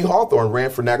 Anthony Hawthorne ran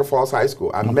for Niagara Falls High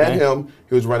School. I met him.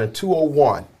 He was running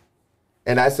 201.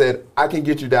 And I said, I can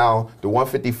get you down to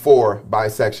 154 by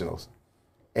sectionals.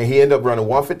 And he ended up running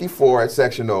 154 at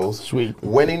sectionals. Sweet.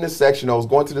 Winning the sectionals,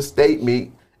 going to the state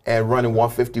meet, and running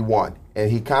 151. And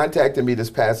he contacted me this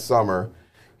past summer.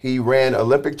 He ran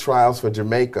Olympic trials for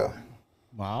Jamaica.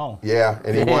 Wow. Yeah,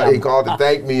 and he called to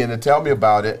thank me and to tell me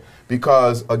about it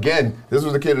because, again, this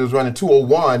was a kid who was running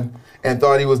 201 and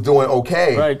thought he was doing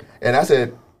okay. Right. And I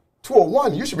said,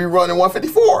 201, you should be running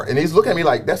 154. And he's looking at me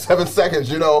like, that's 7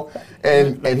 seconds,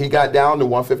 And he got down to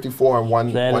 154 and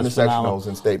won the sectionals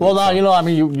and state. Well, now,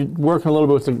 you're working a little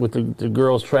bit with the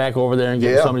girls' track over there and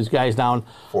getting some of these guys down.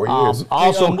 4 years.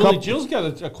 Willie, Jill's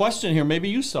got a question here. Maybe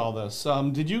you saw this.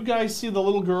 Did you guys see the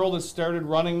little girl that started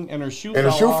running and her shoe fell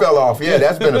off? And her shoe fell off. Yeah,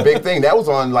 that's been a big thing. That was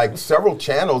on like several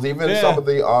channels, even some of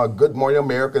the Good Morning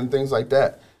America and things like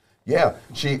that. Yeah,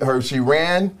 she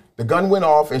ran. The gun went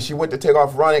off, and she went to take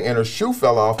off running, and her shoe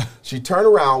fell off. She turned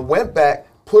around, went back,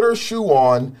 put her shoe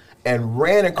on, and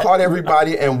ran and caught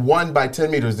everybody and won by 10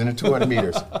 meters in the 200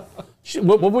 meters.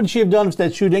 What would she have done if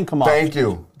that shoe didn't come off? Thank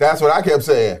you. That's what I kept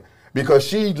saying. Because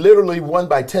she literally won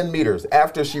by 10 meters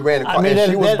after she ran and caught,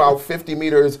 and she was about 50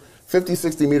 meters, 50,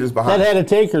 60 meters behind. That had to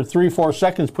take her 3-4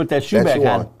 seconds to put that shoe back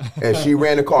on. And she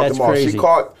ran and caught them all. Crazy.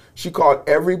 She caught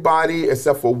everybody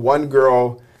except for one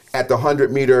girl at the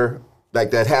 100-meter, like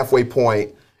that halfway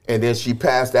point, and then she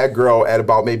passed that girl at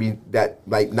about maybe that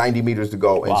like 90 meters to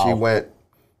go, and she went.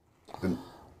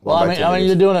 Well,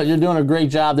 you're doing a great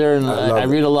job there, and I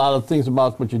read a lot of things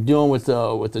about what you're doing with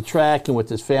the track and with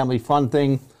this family fun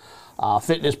thing,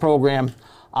 fitness program.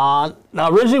 Now,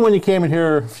 originally when you came in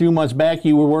here a few months back,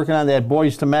 you were working on that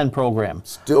Boys to Men program.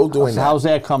 Still doing that. How's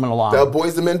that coming along? The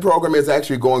Boys to Men program is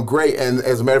actually going great, and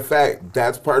as a matter of fact,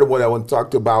 that's part of what I want to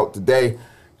talk about today.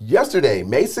 Yesterday,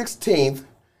 May 16th,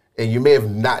 and you may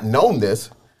have not known this.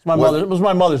 It was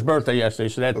my mother's birthday yesterday,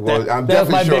 so I'm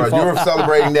definitely sure you were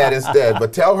celebrating that instead.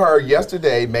 But tell her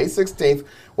yesterday, May 16th,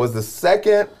 was the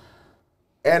 2nd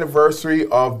anniversary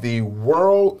of the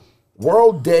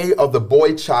World Day of the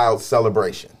Boy Child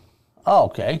celebration. Oh,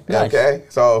 okay. Nice. Okay.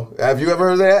 So, have you ever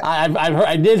heard of that?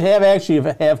 I did have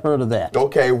heard of that.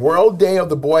 Okay. World Day of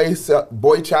the Boy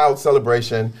Child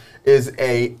celebration is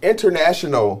a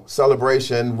international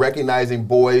celebration recognizing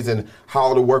boys and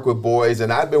how to work with boys.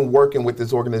 And I've been working with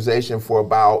this organization for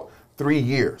about 3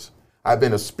 years. I've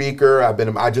been a speaker.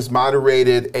 I just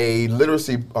moderated a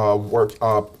literacy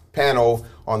panel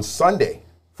on Sunday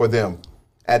for them.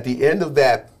 At the end of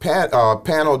that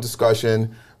panel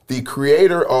discussion, the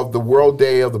creator of the World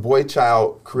Day of the Boy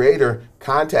Child creator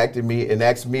contacted me and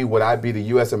asked me would I be the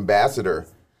U.S. ambassador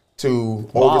to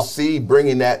oversee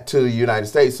bringing that to the United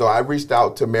States. So I reached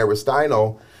out to Mary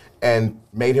Leahy and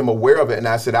made him aware of it. And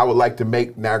I said, I would like to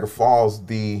make Niagara Falls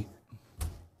the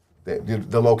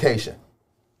location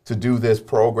to do this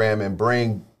program and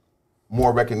bring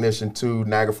more recognition to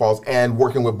Niagara Falls and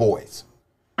working with boys.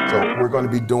 So we're going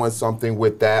to be doing something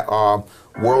with that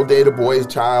World Day of the Boy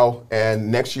Child.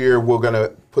 And next year we're going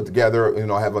to put together,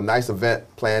 have a nice event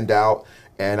planned out.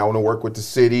 And I want to work with the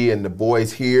city and the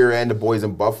boys here and the boys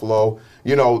in Buffalo,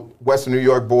 Western New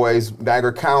York boys,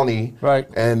 Niagara County, right,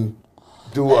 and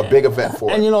do a big event for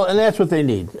it. And that's what they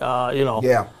need.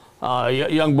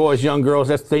 Young boys, young girls.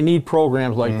 They need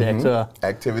programs like that.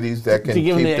 Activities that can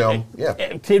keep them.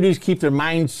 Activities keep their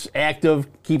minds active,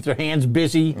 keep their hands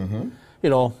busy.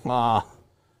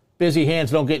 Busy hands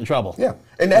don't get in trouble. Yeah,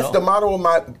 and that's the motto of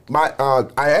my.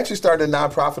 I actually started a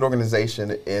nonprofit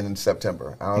organization in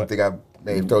September. I don't think I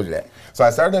may have told you that. So I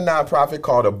started a nonprofit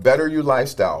called A Better You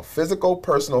Lifestyle: Physical,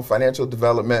 Personal, Financial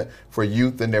Development for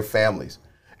Youth and Their Families.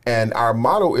 And our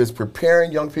motto is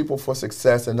preparing young people for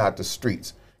success and not the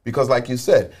streets. Because like you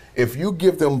said, if you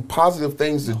give them positive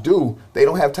things to do, they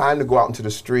don't have time to go out into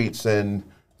the streets and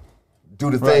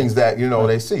do the things that,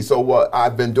 they see. So what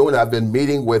I've been doing, I've been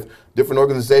meeting with different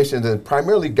organizations and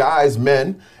primarily guys,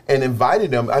 men, and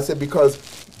invited them. I said, because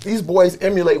these boys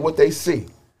emulate what they see.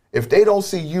 If they don't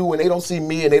see you and they don't see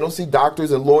me and they don't see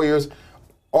doctors and lawyers,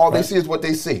 all they see is what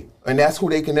they see. And that's who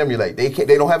they can emulate. They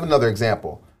don't have another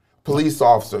example. Police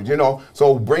officers,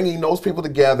 So bringing those people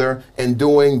together and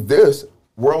doing this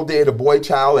World Day of the Boy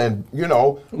Child and,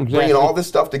 bringing all this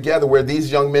stuff together where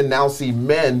these young men now see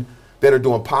men that are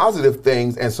doing positive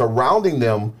things and surrounding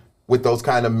them with those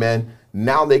kind of men,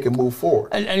 now they can move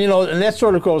forward. And that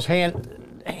sort of goes hand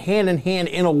in hand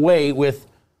in a way with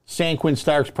San Quinn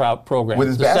Stark's program. With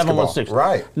his basketball, 716.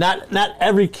 right. Not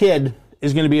every kid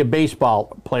is going to be a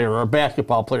baseball player or a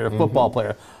basketball player or a football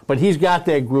player, but he's got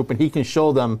that group and he can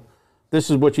show them this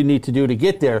is what you need to do to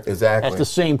get there. Exactly. At the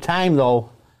same time, though,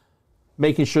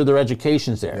 making sure their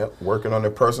education's there. Yep, working on their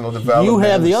personal development. You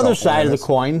have the other side of the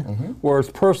coin, where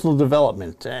it's personal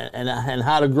development and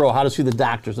how to grow, how to see the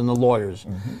doctors and the lawyers,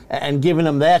 and giving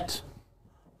them that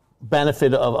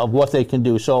benefit of what they can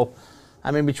do. So, I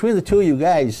mean, between the two of you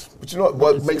guys. But you know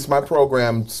what makes my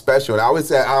program special? And I always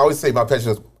say my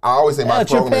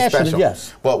program is special.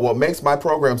 Yes. But what makes my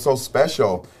program so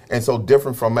special and so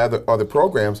different from other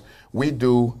programs, we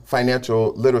do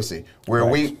financial literacy, where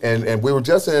we were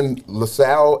just in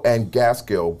LaSalle and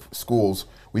Gaskill schools.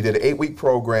 We did an 8-week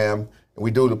program, and we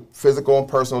do the physical and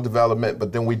personal development,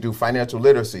 but then we do financial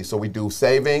literacy. So we do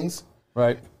savings.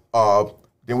 Right.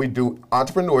 Then we do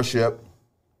entrepreneurship,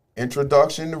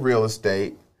 introduction to real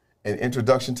estate, and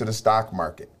introduction to the stock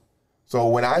market. So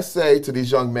when I say to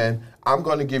these young men, I'm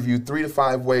going to give you 3 to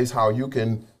 5 ways how you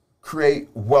can create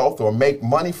wealth or make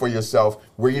money for yourself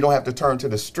where you don't have to turn to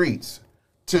the streets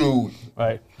to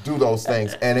do those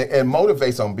things. And it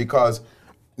motivates them because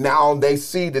now they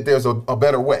see that there's a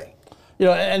better way.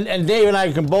 And Dave and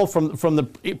I can both, from the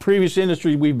previous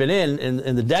industry we've been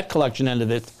in the debt collection end of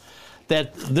it,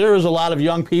 that there is a lot of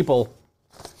young people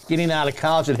getting out of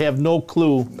college that have no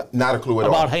clue. Not a clue at all.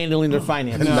 About handling their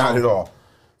finances. Not at all.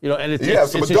 And it's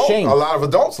a shame. A lot of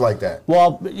adults like that.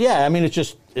 Well, yeah, I mean, it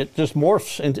just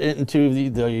morphs into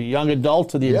the young adult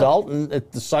to the adult, and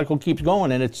the cycle keeps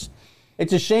going, and it's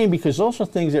a shame because those are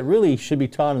things that really should be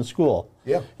taught in school.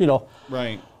 Yeah.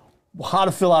 Right. How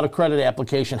to fill out a credit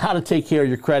application, how to take care of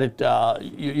your credit,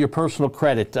 your personal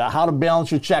credit, how to balance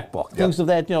your checkbook, things of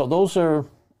that.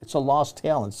 It's a lost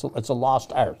talent. It's a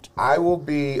lost art. I will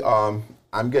be.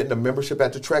 I'm getting a membership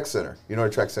at the Trek Center. You know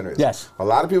what the Trek Center is? Yes. A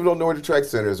lot of people don't know where the Trek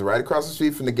Center is. Right across the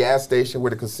street from the gas station where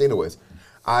the casino is.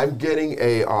 I'm getting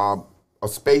a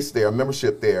space there, a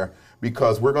membership there,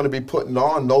 because we're going to be putting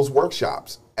on those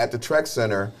workshops at the Trek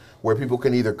Center where people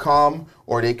can either come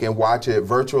or they can watch it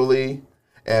virtually.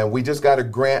 And we just got a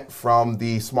grant from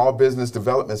the Small Business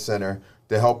Development Center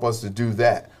to help us to do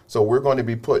that. So we're going to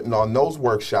be putting on those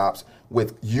workshops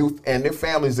with youth and their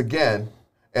families again.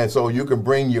 And so you can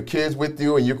bring your kids with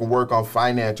you and you can work on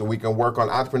financial. We can work on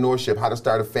entrepreneurship, how to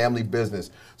start a family business.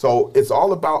 So it's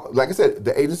all about, like I said,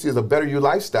 the agency is a Better You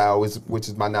Lifestyle, which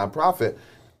is my nonprofit,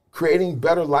 creating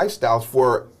better lifestyles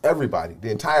for everybody, the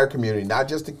entire community, not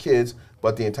just the kids,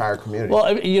 but the entire community.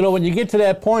 Well, when you get to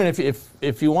that point,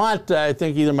 if you want, I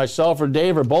think either myself or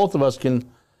Dave or both of us can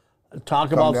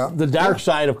talk about the dark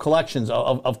side of collections,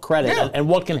 of credit, and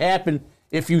what can happen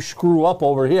if you screw up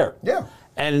over here. Yeah.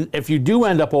 And if you do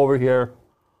end up over here,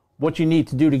 what you need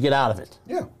to do to get out of it.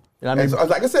 Yeah. I mean, so,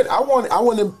 like I said, I want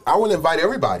to invite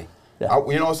everybody.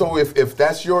 Yeah. So if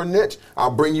that's your niche,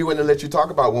 I'll bring you in and let you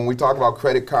talk about when we talk about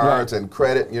credit cards and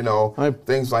credit,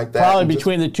 things like that. Probably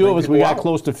between the two of us, we got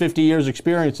close to 50 years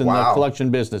experience in the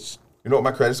collection business. You know what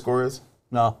my credit score is?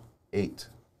 No. 8.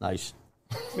 Nice.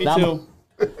 Me too.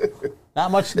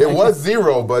 Not much. It was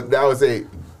 0, but now it's 8.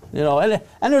 And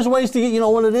there's ways to get,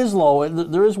 when it is low,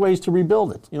 there is ways to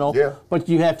rebuild it, Yeah. But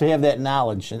you have to have that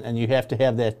knowledge and you have to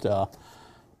have that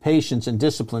patience and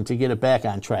discipline to get it back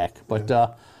on track. But,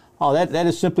 that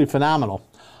is simply phenomenal.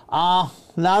 Now,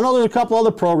 I know there's a couple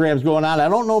other programs going on. I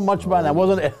don't know much about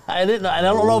it. I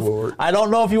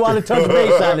don't know if you want to touch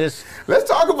base on this. Let's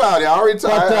talk about it. I already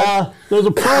talked. But there's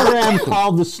a program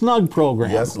called the Snug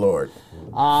Program. Yes, Lord.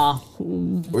 We're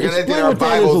going to get explain our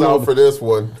Bibles out for this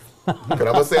one. Because I'm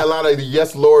going to say a lot of the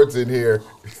yes lords in here.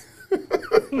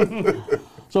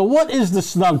 So what is the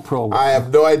Snug Program? I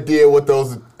have no idea what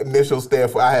those initials stand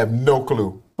for. I have no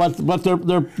clue. But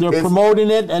they're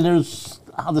promoting it, and there's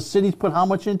how the cities put how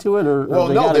much into it, or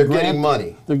they're getting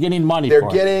money. They're getting money. They're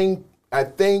getting, I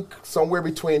think, somewhere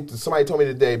between. Somebody told me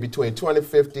today between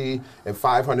 $250,000 and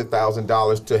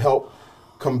 $500,000 to help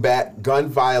combat gun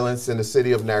violence in the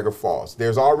city of Niagara Falls.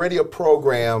 There's already a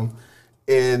program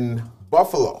in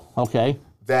Buffalo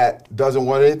that doesn't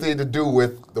want anything to do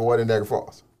with the one in Niagara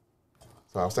Falls.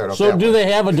 So I'll start off So do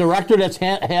they have a director that's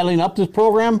handling up this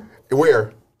program?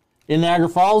 Where? In Niagara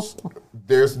Falls?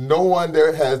 There's no one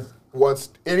there wants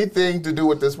anything to do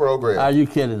with this program. Are you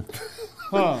kidding?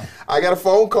 I got a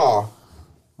phone call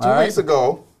 2 weeks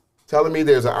ago telling me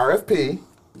there's an RFP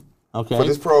for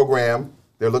this program.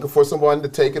 They're looking for someone to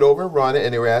take it over and run it,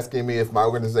 and they were asking me if my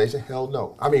organization, hell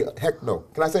no. I mean, heck no.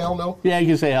 Can I say hell no? Yeah, you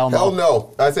can say hell no. Hell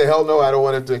no. I said, hell no, I don't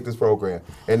want to take this program.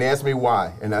 And they asked me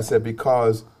why. And I said,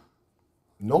 because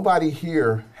nobody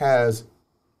here has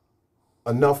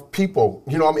enough people,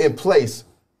 in place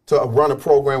to run a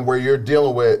program where you're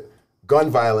dealing with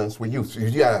gun violence with youth. So you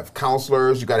got to have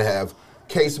counselors, you got to have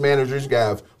case managers, you got to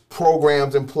have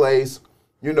programs in place.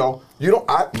 I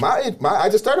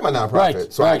just started my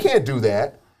nonprofit, so I can't do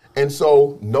that. And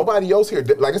so nobody else here,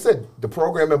 like I said, the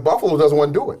program in Buffalo doesn't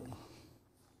want to do it.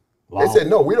 Wow. They said,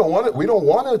 no, we don't want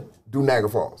to do Niagara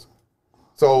Falls.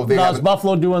 So is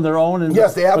Buffalo doing their own?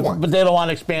 Yes, they have one. But they don't want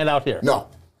to expand out here. No.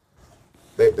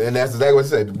 And that's exactly what they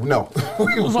said. No. So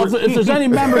if there's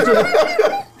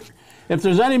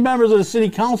any members of the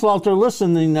city council out there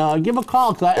listening, give a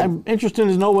call, because I'm interested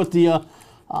to know what the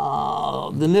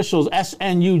initials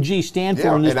SNUG stand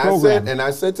for in this program.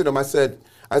 I said to them, I said,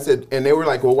 and they were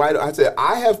like, well, why? I said,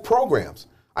 I have programs.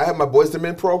 I have my Boys to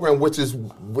Men program, which is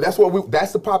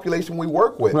that's the population we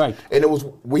work with. Right. And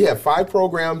we have 5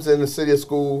 programs in the city of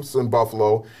schools in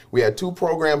Buffalo. We had 2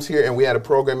 programs here, and we had a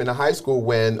program in the high school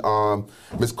when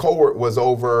Ms. Colbert was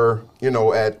over,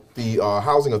 at the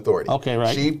housing authority. Okay,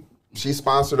 right. She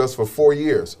sponsored us for 4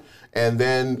 years, and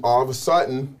then all of a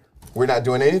sudden, we're not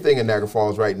doing anything in Niagara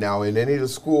Falls right now in any of the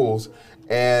schools.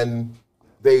 And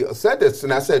they said this,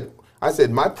 and I said,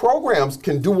 my programs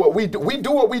can do what we do. We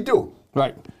do what we do.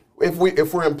 Right. If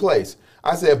we're in place.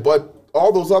 I said, but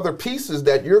all those other pieces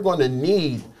that you're going to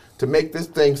need to make this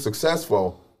thing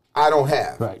successful, I don't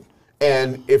have. Right.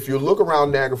 And if you look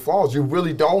around Niagara Falls, you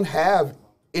really don't have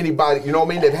anybody,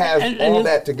 that has all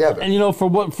that together. And for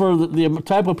the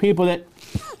type of people that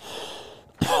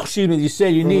excuse me, you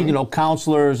said you need,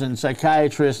 counselors and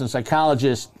psychiatrists and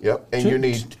psychologists. Yep, and you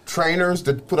need trainers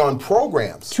to put on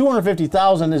programs.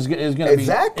 $250,000 is going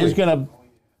to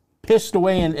pissed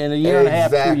away in a year and a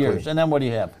half, 2 years, and then what do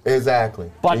you have?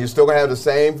 Exactly. But you're still going to have the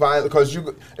same violence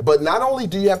but not only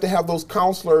do you have to have those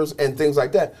counselors and things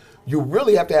like that, you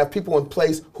really have to have people in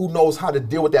place who knows how to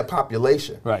deal with that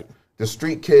population. Right. The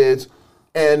street kids,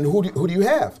 and who do you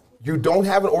have? You don't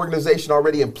have an organization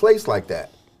already in place like that.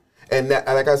 And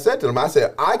like I said to them, I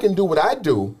said, I can do what I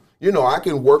do. I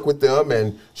can work with them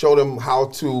and show them how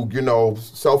to,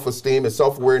 self-esteem and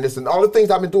self-awareness and all the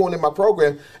things I've been doing in my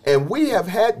program. And we have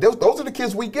had, those are the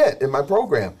kids we get in my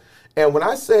program. And when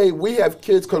I say we have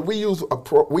kids, because we use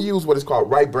what is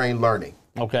called right brain learning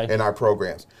in our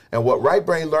programs. And what right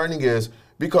brain learning is,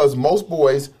 because most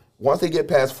boys, once they get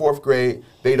past 4th grade,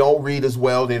 they don't read as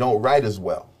well, they don't write as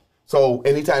well. So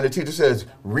anytime the teacher says,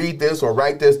 read this or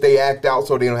write this, they act out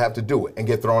so they don't have to do it and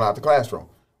get thrown out the classroom.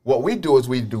 What we do is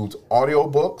we do audio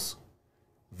books,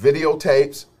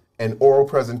 videotapes, and oral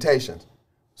presentations.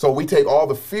 So we take all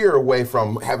the fear away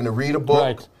from having to read a book.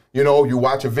 Right. You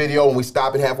watch a video and we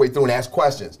stop it halfway through and ask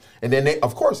questions. And then they,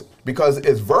 of course, because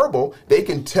it's verbal, they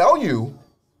can tell you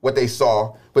what they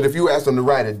saw, but if you ask them to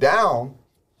write it down.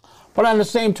 But on the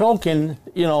same token,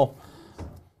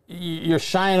 you're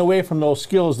shying away from those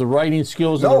skills, the writing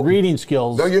skills and the reading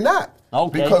skills. No, you're not.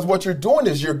 Okay. Because what you're doing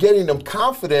is you're getting them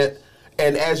confident.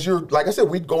 And as like I said,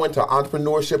 we go into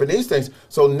entrepreneurship and these things.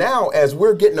 So now as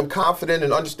we're getting them confident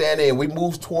and understanding and we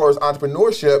move towards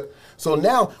entrepreneurship, so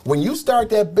now when you start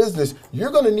that business,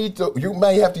 you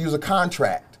may have to use a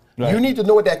contract. Right. You need to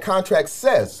know what that contract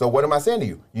says. So what am I saying to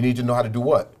you? You need to know how to do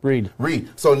what? Read.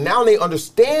 So now they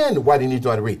understand why they need to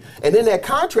know how to read. And in that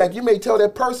contract, you may tell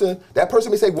that person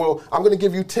may say, well, I'm going to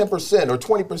give you 10% or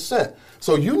 20%.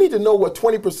 So you need to know what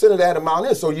 20% of that amount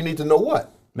is. So you need to know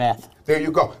what? Math. There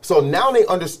you go. So now they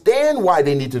understand why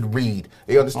they need to read.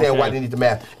 They understand why they need to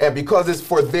math. And because it's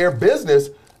for their business,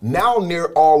 now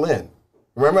they're all in.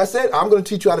 Remember I said, I'm going to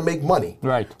teach you how to make money.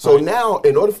 Right. So now,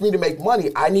 in order for me to make money,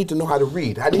 I need to know how to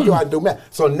read. I need to know how to do math.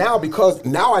 So now, because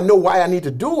now I know why I need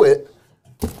to do it,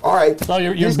 all right. So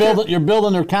you're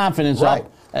building their confidence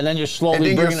up, and then you're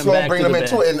slowly bringing them back to the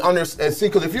into it and see,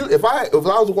 because if I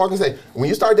was walking and say, when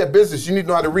you start that business, you need to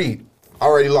know how to read. I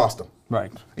already lost them.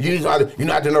 Right. You need to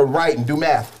know how to write and do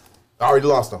math. I already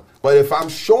lost them. But if I'm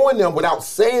showing them without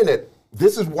saying it,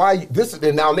 this is why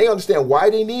and now they understand why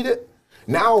they need it.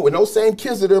 Now, when those same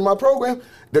kids that are in my program,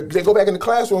 they go back in the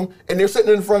classroom and they're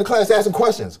sitting in front of the class asking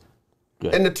questions.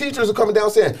 Good. And the teachers are coming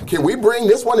down saying, can we bring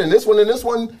this one and this one and this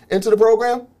one into the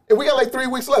program? And we got like 3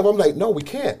 weeks left. I'm like, no, we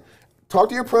can't. Talk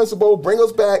to your principal, bring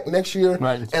us back next year,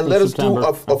 and let us do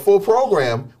a full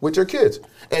program with your kids.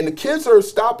 And the kids are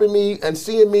stopping me and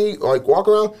seeing me like walk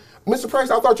around. Mr. Price,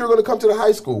 I thought you were going to come to the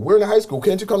high school. We're in the high school.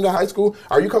 Can't you come to high school?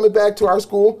 Are you coming back to our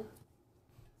school?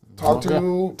 Talk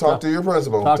to your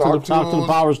principal. Talk to the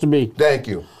powers to be. Thank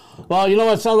you. Well, you know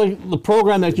what? It sounds like the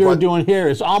program that you're doing here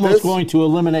is almost going to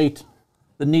eliminate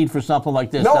the need for something like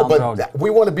this down the road. No, but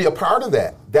we want to be a part of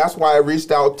that. That's why I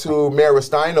reached out to Mayor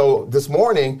Steino this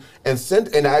morning and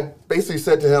I basically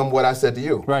said to him what I said to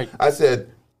you. Right. I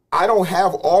said, I don't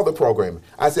have all the programming.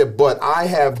 I said, but I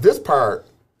have this part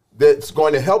that's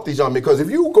going to help these young men. Because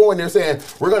if you go in there saying,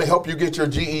 we're going to help you get your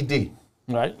GED.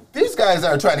 Right. These guys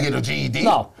aren't trying to get a GED.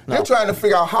 No. They're trying to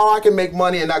figure out how I can make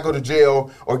money and not go to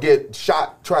jail or get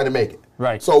shot trying to make it.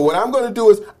 Right. So what I'm going to do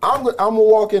is I'm going to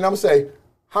walk in and I'm going to say,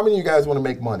 how many of you guys want to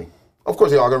make money? Of course,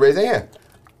 they all going to raise their hand.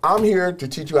 I'm here to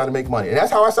teach you how to make money. And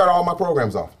that's how I start all my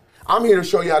programs off. I'm here to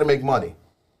show you how to make money.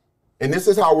 And this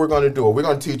is how we're going to do it. We're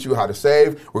going to teach you how to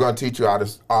save. We're going to teach you how to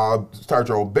start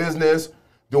your own business,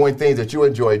 doing things that you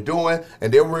enjoy doing.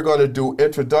 And then we're going to do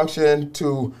introduction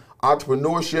to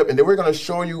entrepreneurship. And then we're going to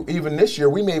show you, even this year,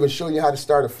 we may even show you how to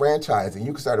start a franchise. And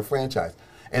you can start a franchise.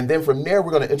 And then from there,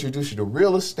 we're going to introduce you to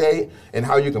real estate and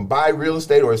how you can buy real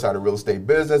estate or start a real estate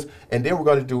business. And then we're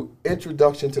going to do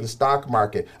introduction to the stock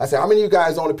market. I said, how many of you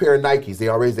guys own a pair of Nikes? They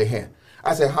all raise their hand.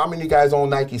 I said, how many of you guys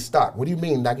own Nike stock? What do you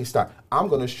mean Nike stock? I'm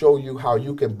going to show you how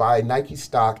you can buy Nike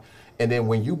stock. And then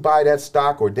when you buy that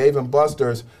stock or Dave &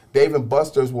 Buster's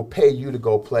will pay you to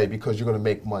go play because you're going to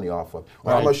make money off of it.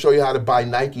 Right. I'm going to show you how to buy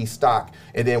Nike stock.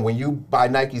 And then when you buy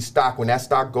Nike stock, when that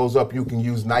stock goes up, you can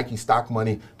use Nike stock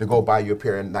money to go buy you a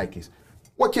pair of Nikes.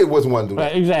 What kid wouldn't want to do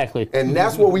that? Right, exactly. And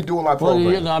that's what we do in my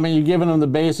program. Well, you're giving them the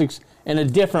basics in a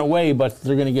different way, but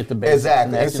they're going to get the basics.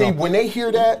 Exactly. And see, when they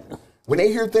hear that, when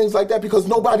they hear things like that, because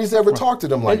nobody's ever talked to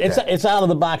them like that. It's out of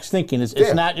the box thinking. It's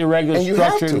not your regular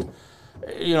structured,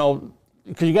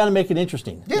 because you got to make it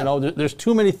interesting. Yeah. There's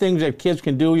too many things that kids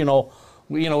can do.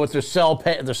 With their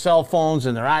cell phones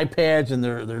and their iPads and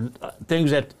their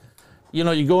things that,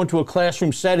 you go into a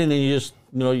classroom setting and you just,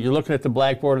 you're looking at the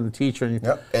blackboard of the teacher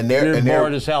and they're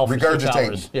bored as hell for 6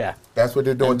 hours. Yeah, that's what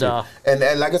they're doing too.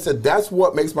 And like I said, that's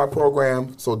what makes my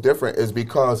program so different is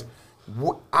because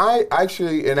I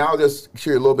actually, and I'll just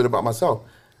share a little bit about myself.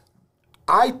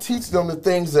 I teach them the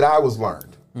things that I was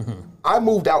learned. Mm-hmm. I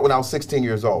moved out when I was 16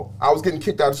 years old. I was getting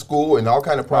kicked out of school and all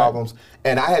kind of problems,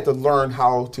 and I had to learn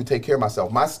how to take care of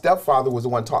myself. My stepfather was the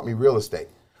one who taught me real estate,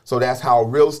 so that's how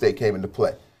real estate came into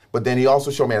play. But then he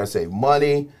also showed me how to save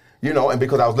money, and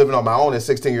because I was living on my own at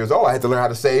 16 years old, I had to learn how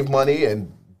to save money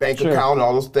and bank account and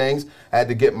all those things. I had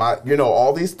to get my,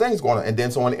 all these things going on. And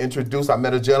then someone introduced, I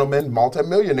met a gentleman,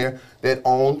 multimillionaire, that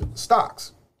owned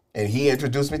stocks, and he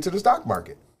introduced me to the stock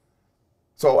market.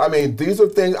 So, these are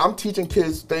things, I'm teaching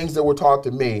kids things that were taught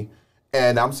to me,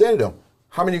 and I'm saying to them,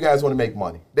 how many of you guys want to make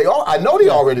money? I know they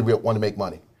already want to make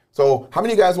money. So, how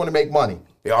many of you guys want to make money?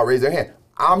 They all raise their hand.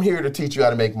 I'm here to teach you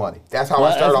how to make money. That's how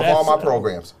I start off all my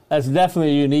programs. That's definitely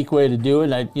a unique way to do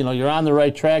it. You're on the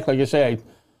right track. Like I say, I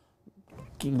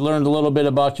learned a little bit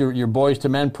about your Boys to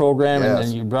Men program,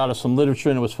 and you brought us some literature,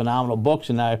 and it was phenomenal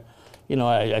books. And I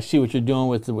see what you're doing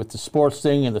with the sports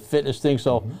thing and the fitness thing.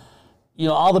 So. Mm-hmm.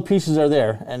 All the pieces are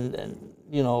there, and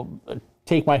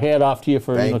take my hat off to you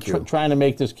for trying to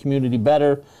make this community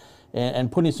better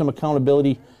and putting some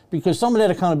accountability, because some of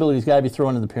that accountability has got to be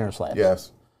thrown in the parents' lap.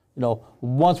 Yes.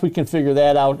 Once we can figure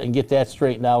that out and get that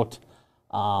straightened out,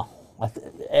 I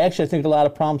think a lot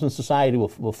of problems in society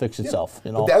will fix itself.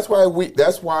 But that's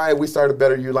why we started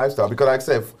Better You Lifestyle, because like I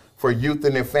said, for youth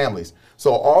and their families.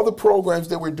 So all the programs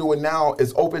that we're doing now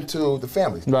is open to the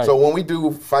families. Right. So when we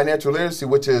do financial literacy,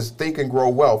 which is Think and Grow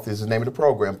Wealth is the name of the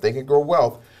program, Think and Grow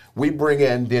Wealth, we bring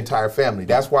in the entire family.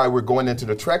 That's why we're going into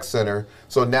the Trek Center.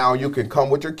 So now you can come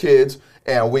with your kids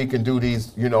and we can do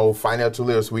these, financial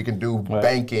literacy. We can do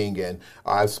banking. And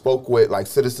I spoke with like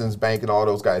Citizens Bank and all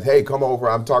those guys. Hey, come over.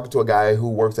 I'm talking to a guy who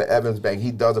works at Evans Bank.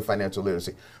 He does a financial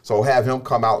literacy. So have him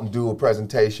come out and do a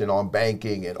presentation on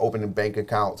banking and opening bank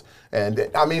accounts. And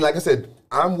like I said,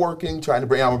 I'm going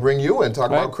to bring you in, talk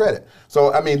about credit.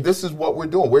 So, this is what we're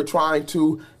doing. We're trying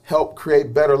to help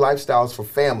create better lifestyles for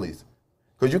families.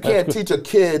 Because you can't teach a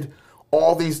kid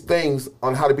all these things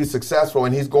on how to be successful,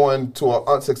 and he's going to an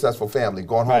unsuccessful family,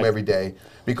 going home every day,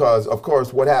 because, of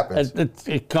course, what happens?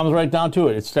 It comes right down to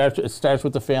it. It starts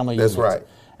with the family. That's right.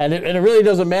 And it really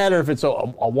doesn't matter if it's a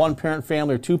one-parent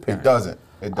family or two-parent. It doesn't.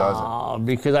 It doesn't.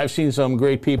 Because I've seen some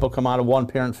great people come out of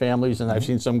one-parent families, and I've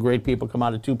seen some great people come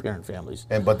out of two-parent families.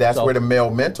 But that's where the male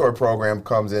mentor program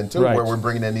comes in too, where we're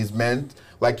bringing in these men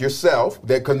like yourself,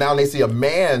 because now they see a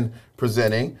man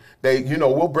presenting. They,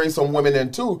 we'll bring some women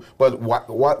in too. But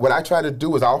what I try to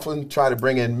do is I often try to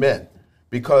bring in men,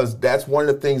 because that's one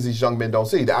of the things these young men don't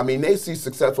see. I mean, they see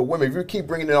successful women. If you keep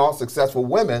bringing in all successful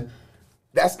women,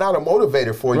 that's not a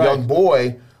motivator for a young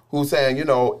boy who's saying,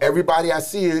 everybody I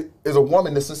see is a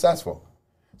woman that's successful.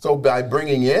 So by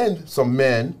bringing in some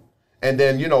men, and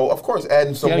then, of course,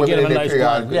 adding some women in there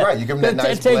periodically. Right, you give them that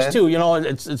nice blend. It takes two,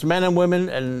 it's men and women,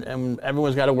 and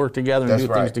everyone's got to work together and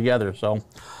do things together. So,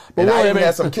 and I even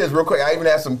had some kids, real quick, I even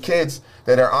had some kids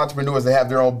that are entrepreneurs that have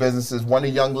their own businesses. One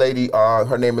young lady,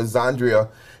 her name is Zandria.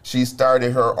 She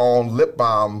started her own lip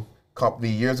balm company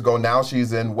years ago. Now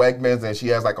she's in Wegmans, and she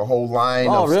has like a whole line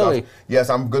of stuff. Yes,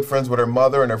 I'm good friends with her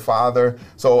mother and her father,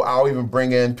 so I'll even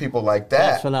bring in people like that.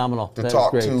 That's phenomenal. To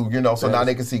talk to, so now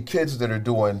they can see kids that are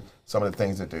doing some of the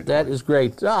things that they're doing. That is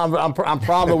great. I'm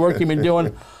proud of the work you've been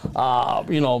doing.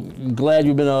 Glad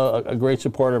you've been a great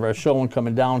supporter of our show and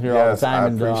coming down here all the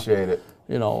time. I appreciate it.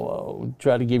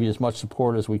 Try to give you as much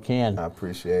support as we can. I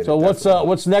appreciate it. So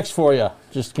what's next for you?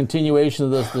 Just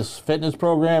continuation of this fitness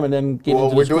program, and then get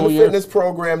into the school year? Well, we're doing the fitness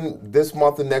program this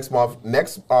month and next month.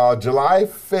 Next July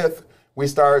 5th, we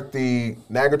start the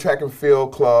Niagara Track and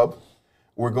Field Club.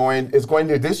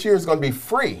 This year is going to be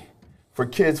free for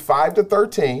kids 5 to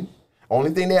 13.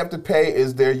 Only thing they have to pay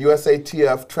is their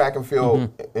USATF track and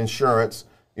field insurance,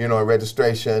 and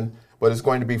registration. But it's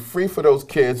going to be free for those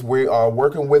kids. We are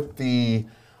working with the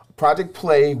Project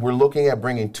Play. We're looking at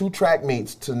bringing 2 track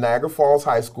meets to Niagara Falls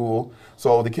High School,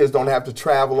 so the kids don't have to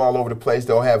travel all over the place.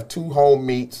 They'll have 2 home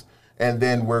meets, and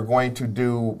then we're going to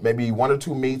do maybe 1 or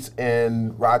 2 meets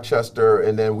in Rochester,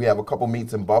 and then we have a couple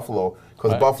meets in Buffalo,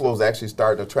 because Buffalo's actually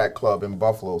starting a track club in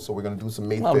Buffalo, so we're going to do some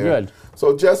meets there. Good.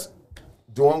 So just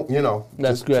doing,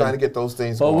 That's good. trying to get those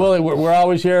things going. Well, Willie, we're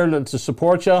always here to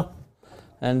support you.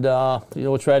 And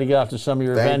we'll try to get out to some of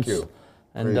your events. Thank you.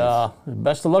 And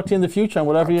best of luck to you in the future on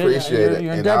whatever your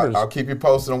endeavors. I'll keep you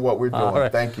posted on what we're doing.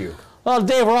 Right. Thank you. Well,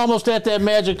 Dave, we're almost at that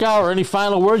magic hour. Any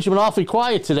final words? You've been awfully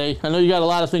quiet today. I know you got a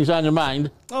lot of things on your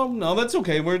mind. Oh, no, that's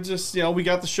okay. We're just, we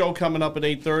got the show coming up at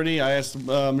 8:30. I asked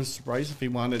Mr. Price if he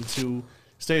wanted to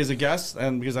stay as a guest,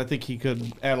 and because I think he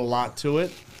could add a lot to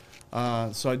it.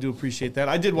 So I do appreciate that.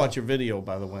 I did watch your video,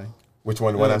 by the way. Which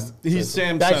one? Sam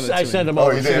sent it to me. I sent him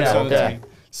over. Oh, you did? Okay.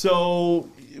 So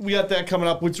we got that coming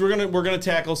up, which we're gonna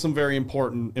tackle some very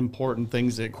important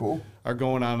things that are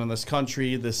going on in this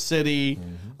country, this city,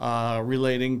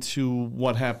 relating to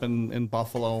what happened in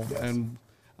Buffalo. Yes. And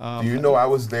do you know I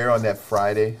was there on that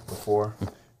Friday before?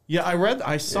 Yeah,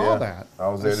 I saw that. I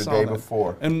was there the day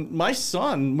before. And my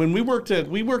son, when we worked at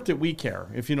We Care,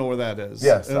 if you know where that is.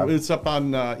 Yes. It's up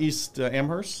on East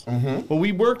Amherst. But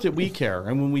we worked at We Care,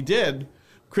 and when we did,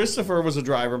 Christopher was a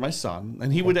driver, my son,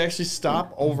 and he would actually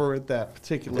stop over at that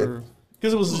particular,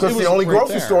 because it was the only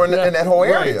grocery store in that whole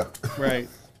area. Right.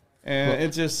 And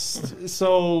it just,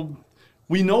 so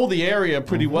we know the area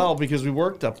pretty well because we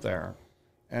worked up there.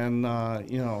 And,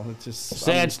 it's just...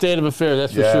 Sad state of affairs,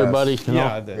 that's for sure, buddy.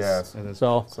 Yeah, it is. Yes. It is.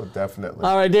 So definitely.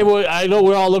 All right, Dave, I know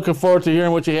we're all looking forward to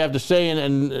hearing what you have to say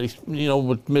and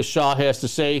what Miss Shaw has to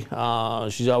say.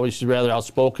 She's rather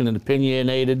outspoken and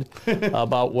opinionated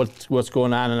about what's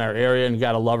going on in our area, and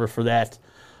got to love her for that.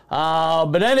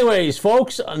 But anyways,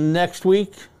 folks, next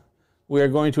week we are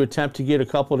going to attempt to get a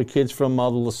couple of the kids from the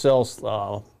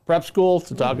LaSalle prep school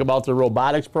to talk about the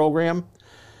robotics program.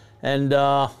 And...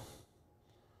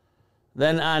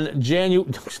 then on June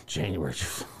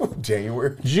 4th,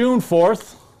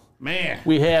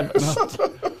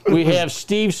 we have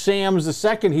Steve Sams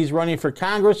II. He's running for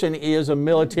Congress, and he is a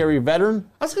military veteran.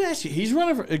 I was going to ask you, he's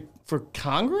running for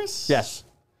Congress? Yes.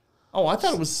 Oh, I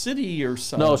thought it was city or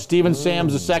something. No, Stephen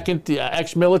Sams II, the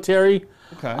ex-military.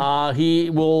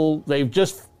 Okay. They've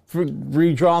just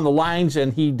redrawn the lines,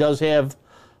 and he does have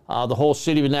the whole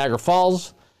city of Niagara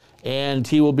Falls. And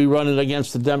he will be running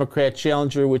against the Democrat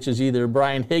challenger, which is either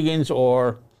Brian Higgins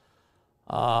or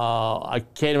I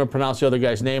can't even pronounce the other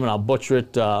guy's name, and I'll butcher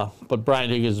it. But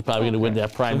Brian Higgins is probably going to win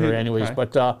that primary anyways. Okay.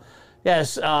 But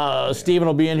yes, Stephen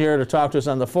will be in here to talk to us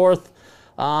on the 4th.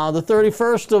 The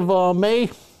 31st of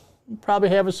May, we'll probably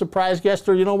have a surprise guest,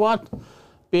 or you know what?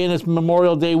 Being it's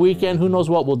Memorial Day weekend, who knows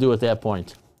what we'll do at that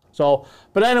point. So,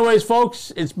 but anyways,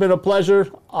 folks, it's been a pleasure.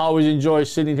 Always enjoy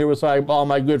sitting here with all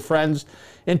my good friends.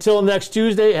 Until next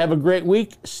Tuesday, have a great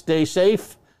week. Stay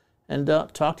safe, and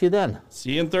talk to you then.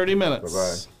 See you in 30 minutes.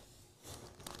 Bye-bye.